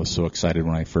awesome. I was so excited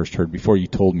when I first heard. Before you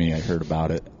told me, I heard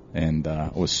about it, and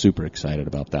I was super excited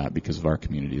about that because of our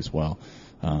community as well.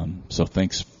 So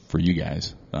thanks for you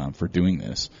guys for doing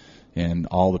this, and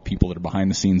all the people that are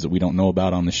behind the scenes that we don't know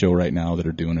about on the show right now that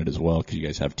are doing it as well, because you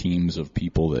guys have teams of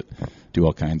people that do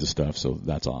all kinds of stuff. So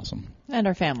that's awesome. And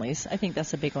our families. I think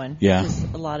that's a big one. Yeah. Because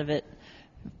a lot of it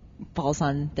falls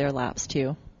on their laps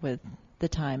too, with the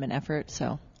time and effort.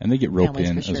 So and they get roped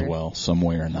in as well, some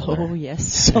way or another. Oh yes,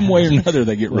 some way or another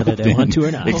they get roped in. Whether they want to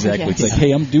or not. Exactly. Oh, yes. It's like,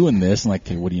 hey, I'm doing this, and like,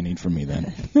 hey, what do you need from me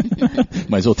then?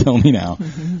 Might as well tell me now.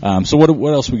 So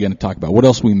what else are we going to talk about? What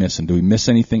else are we missing? Do we miss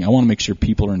anything? I want to make sure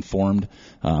people are informed.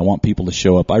 I want people to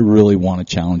show up. I really want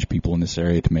to challenge people in this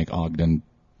area to make Ogden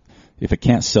if it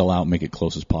can't sell out, make it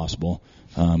close as possible.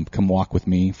 Come walk with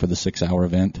me for the 6-hour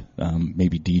event.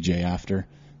 Maybe DJ after,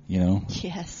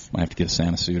 Yes. Might have to get a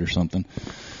Santa suit or something.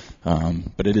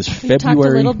 But it is We talked a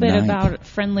February little bit 9th. about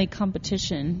friendly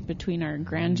competition between our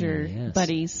Grandeur yes.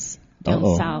 buddies down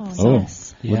Uh-oh. south. Oh.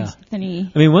 Yes. Yeah.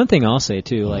 Any I mean, one thing I'll say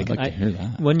too, I'd like to hear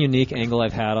that. one unique angle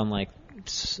I've had on I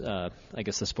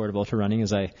guess the sport of ultra running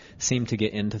is I seem to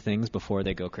get into things before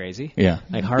they go crazy. Yeah.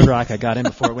 Like hard rock, I got in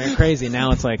before it went crazy.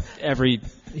 Now it's like every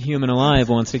human alive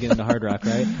wants to get into hard rock,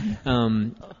 right?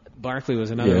 Barkley was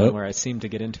another Yep. one where I seemed to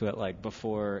get into it like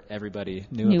before everybody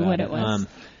knew about what it was.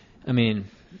 I mean,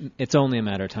 it's only a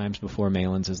matter of times before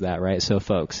Malins is that, right? So,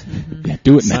 folks, Yeah,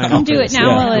 do it sign now. up do for it this.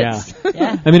 now while Yeah. it's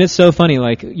Yeah. I mean, it's so funny,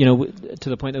 to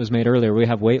the point that was made earlier, we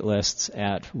have wait lists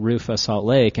at Rufa Salt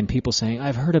Lake, and people saying,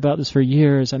 I've heard about this for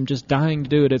years, I'm just dying to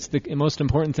do it, it's the most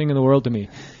important thing in the world to me.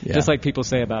 Yeah. Just like people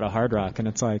say about a hard rock, and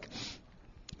it's like,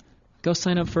 go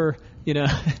sign up for,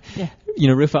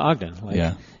 Rufa Ogden.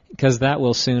 Yeah. Because that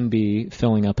will soon be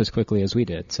filling up as quickly as we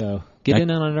did, so get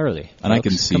in on it early. And I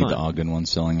can folks. see Come the on. Ogden one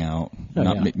selling out. Oh,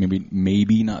 Not yeah.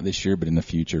 maybe not this year, but in the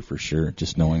future for sure.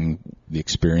 Just knowing the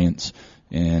experience,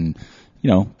 and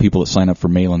people that sign up for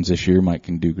Malins this year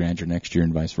can do Grandeur next year,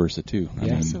 and vice versa too.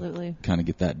 Yeah. Absolutely. Kind of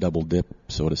get that double dip,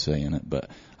 so to say, in it. But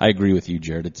I agree with you,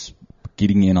 Jared. It's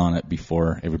getting in on it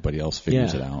before everybody else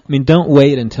figures it out. I mean, don't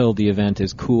wait until the event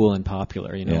is cool and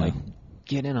popular. Yeah.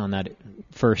 Get in on that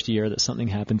first year that something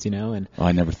happens, and Oh,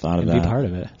 I never thought of and that. be part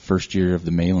of it. First year of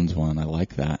the Malins one. I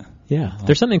like that. Yeah,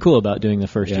 there's something cool about doing the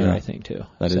first year, Yeah. I think, too.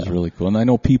 That is really cool. And I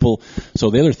know people,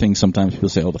 so the other thing sometimes people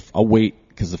say, I'll wait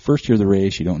because the first year of the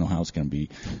race, you don't know how it's going to be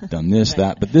done this,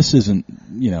 that. But this isn't,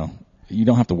 you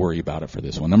don't have to worry about it for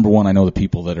this one. Number one, I know the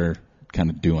people that are kind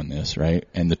of doing this, right?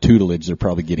 And the tutelage they're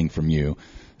probably getting from you.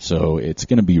 So it's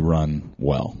going to be run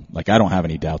well. Like, I don't have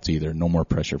any doubts either. No more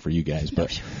pressure for you guys.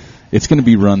 But it's going to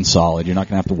be run solid. You're not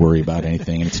going to have to worry about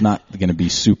anything. And it's not going to be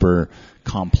super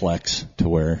complex to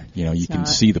where, you can not.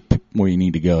 see where you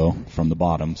need to go from the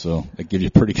bottom. So it gives you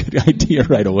a pretty good idea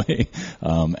right away.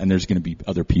 And there's going to be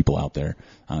other people out there.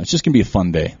 It's just going to be a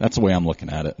fun day. That's the way I'm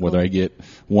looking at it. Whether I get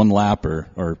one lap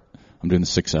or I'm doing the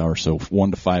 6 hours, so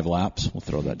 1 to 5 laps. We'll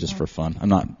throw that just for fun. I'm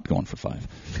not going for 5.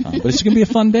 But it's going to be a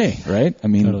fun day, right? I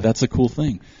mean, Totally. That's a cool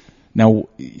thing. Now,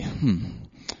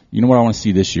 you know what I want to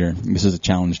see this year? This is a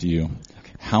challenge to you.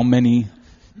 How many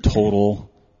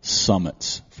total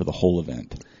summits for the whole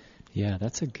event? Yeah,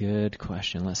 that's a good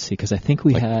question. Let's see, because I think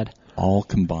we had... All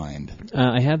combined.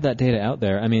 I have that data out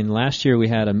there. I mean, last year we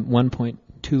had a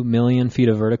 1.2 million feet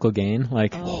of vertical gain,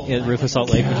 at Rufus Salt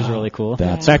Lake, which is really cool.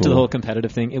 That's Back to the cool. whole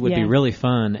competitive thing. It would be Yeah. really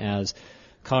fun as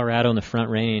Colorado and the Front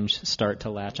Range start to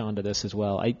latch onto this as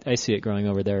well. I see it growing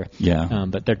over there. Yeah.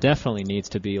 But there definitely needs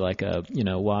to be like a,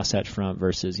 Wasatch Front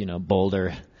versus,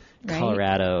 Boulder, Right.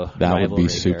 Colorado. That would be rivalry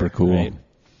super here, cool. right?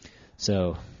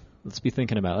 So let's be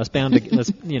thinking about it.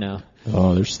 Let's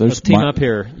Oh, there's let's team up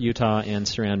here, Utah and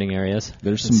surrounding areas.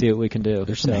 There's and some- see what we can do.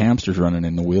 There's some hamsters running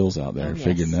in the wheels out there, yes.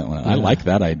 figuring that one out. Yeah. I like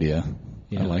that idea.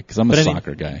 Yeah. Because I'm a But I mean-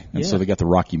 soccer guy. And Yeah. so they got the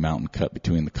Rocky Mountain cut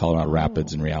between the Colorado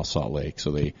Rapids and Real Salt Lake. So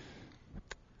they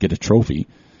get a trophy.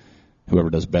 Whoever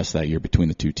does best that year between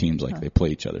the two teams, they play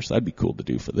each other. So that'd be cool to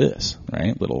do for this,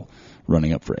 right? Little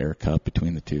running up for Air Cup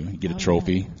between the two. You get a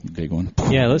trophy, big one.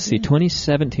 Yeah, let's see.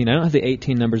 2017. I don't have the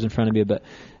 18 numbers in front of me, but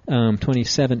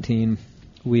 2017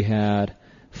 we had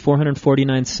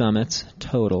 449 summits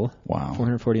total. Wow.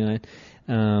 449.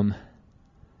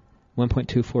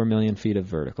 1.24 million feet of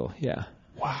vertical. Yeah.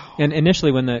 Wow. And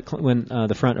initially, when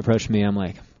the front approached me, I'm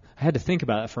like, I had to think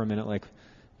about it for a minute. Like,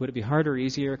 would it be harder or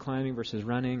easier climbing versus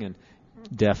running? And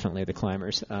definitely the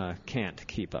climbers can't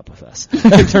keep up with us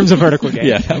in terms of vertical gain.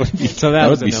 Yeah, that would be, So that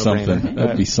was would be a no-brainer. something. That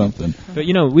would be something. But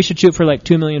we should shoot for like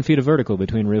 2 million feet of vertical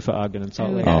between Rufa, Ogden, and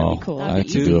Salt Lake. That'd Oh, be cool. That'd be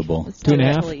that's easy. doable. It's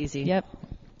 2.5? totally easy. Yep.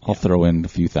 I'll throw in a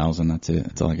few thousand. That's it.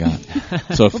 That's all I got.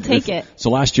 So We'll take it. So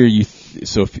last year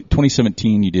so if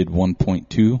 2017 you did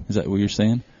 1.2. Is that what you're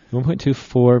saying?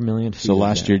 1.24 million feet. So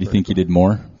last year, do you think you did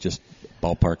more? Just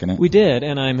ballparking it. We did,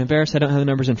 and I'm embarrassed I don't have the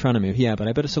numbers in front of me. Yeah, but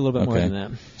I bet it's a little bit more Okay.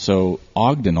 than that. So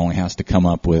Ogden only has to come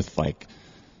up with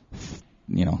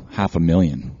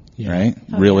 500,000, right?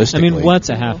 I Realistically. mean, what's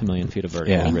a 500,000 feet of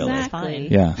vertical, Yeah. really? Exactly.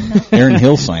 Yeah. Erin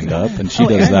Hill signed up, and she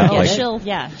does Erin that Hill.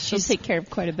 like She'll take care of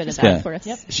quite a bit of that Yeah. for us.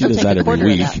 Yep. she She'll does take that a every quarter of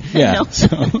week. that. Yeah. No. So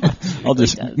I'll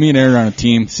just me and Erin are on a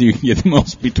team, see who can get the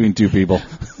most between two people.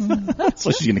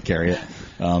 So she's gonna carry it.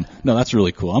 No, that's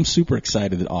really cool. I'm super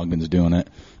excited that Ogden's doing it.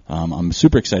 I'm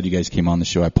super excited you guys came on the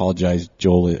show. I apologize.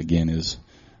 Joel again is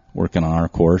working on our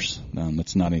course.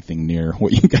 It's not anything near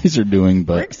what you guys are doing,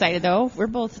 We're but excited though.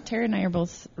 Tara and I are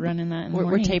both running that in the We're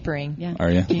morning. tapering. Yeah.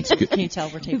 are you? Can you tell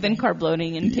we're tapering? We've been carb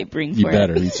loading and tapering You for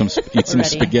better it. eat some Ready.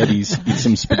 spaghettis. Eat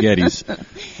some spaghettis.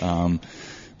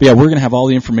 But yeah, we're going to have all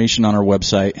the information on our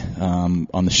website,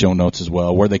 on the show notes as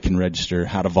well, where they can register,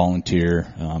 how to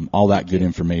volunteer, all that good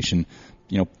information.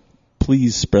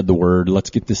 Please spread the word. Let's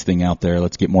get this thing out there.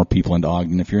 Let's get more people into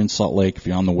Ogden. If you're in Salt Lake, if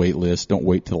you're on the wait list, don't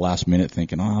wait till the last minute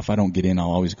thinking, if I don't get in, I'll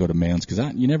always go to Malin's,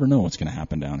 because you never know what's going to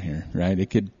happen down here, right?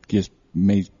 It could just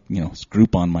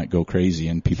Groupon might go crazy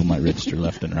and people might register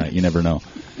left and right. You never know.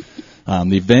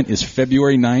 The event is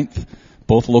February 9th,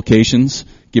 both locations.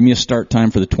 Give me a start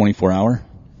time for the 24-hour.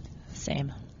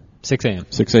 Same. 6 a.m.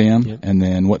 6 a.m. Yep. And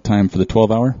then what time for the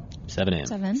 12-hour? 7 a.m.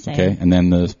 7. Same. Okay. And then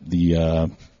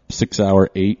the 6-hour,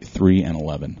 8, 3, and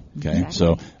 11. Okay. Exactly.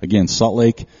 So again, Salt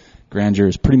Lake Grandeur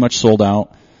is pretty much sold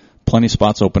out. Plenty of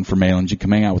spots open for Malin's. You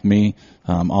come hang out with me,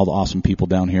 all the awesome people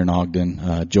down here in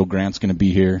Ogden. Joe Grant's going to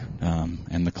be here,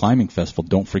 and the climbing festival.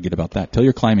 Don't forget about that. Tell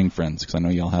your climbing friends, because I know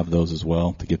y'all have those as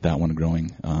well, to get that one growing,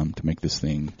 to make this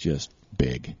thing just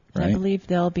big. Right? I believe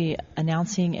they'll be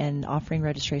announcing and offering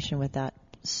registration with that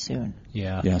soon.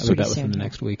 Yeah, Yeah, I so would that soon, within the yeah.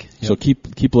 next week. Yep. So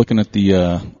keep looking at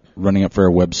the Running Up Fair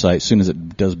website. As soon as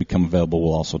it does become available,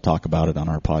 we'll also talk about it on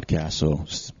our podcast. So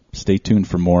stay tuned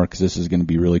for more, because this is going to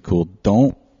be really cool.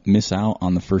 Don't miss out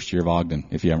on the first year of Ogden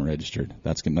if you haven't registered.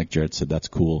 That's gonna, like Jared said, that's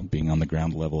cool, being on the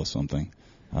ground level of something,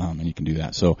 and you can do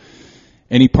that. So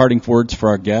any parting words for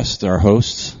our guests, our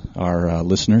hosts, our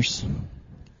listeners?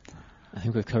 I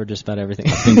think we've covered just about everything.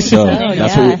 I think so.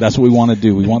 yeah. That's what we want to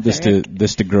do. We want this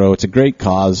to grow. It's a great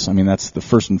cause. I mean, that's the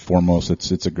first and foremost.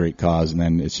 It's a great cause, and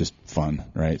then it's just fun,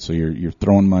 right? So you're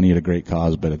throwing money at a great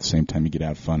cause, but at the same time you get to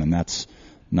have fun, and that's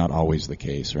not always the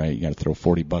case, right? You got to throw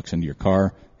 $40 into your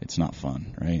car. It's not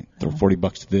fun, right? Throw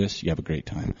 $40 to this, you have a great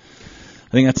time. I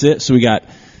think that's it. So we got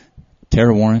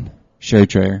Tara Warren, Sherry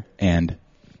Trayer, and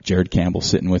Jared Campbell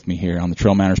sitting with me here on the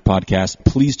Trail Manners podcast.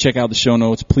 Please check out the show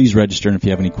notes. Please register, and if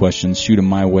you have any questions, shoot them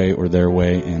my way or their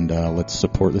way, and let's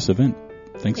support this event.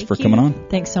 Thanks for coming on.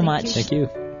 Thanks so much. Thank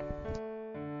you.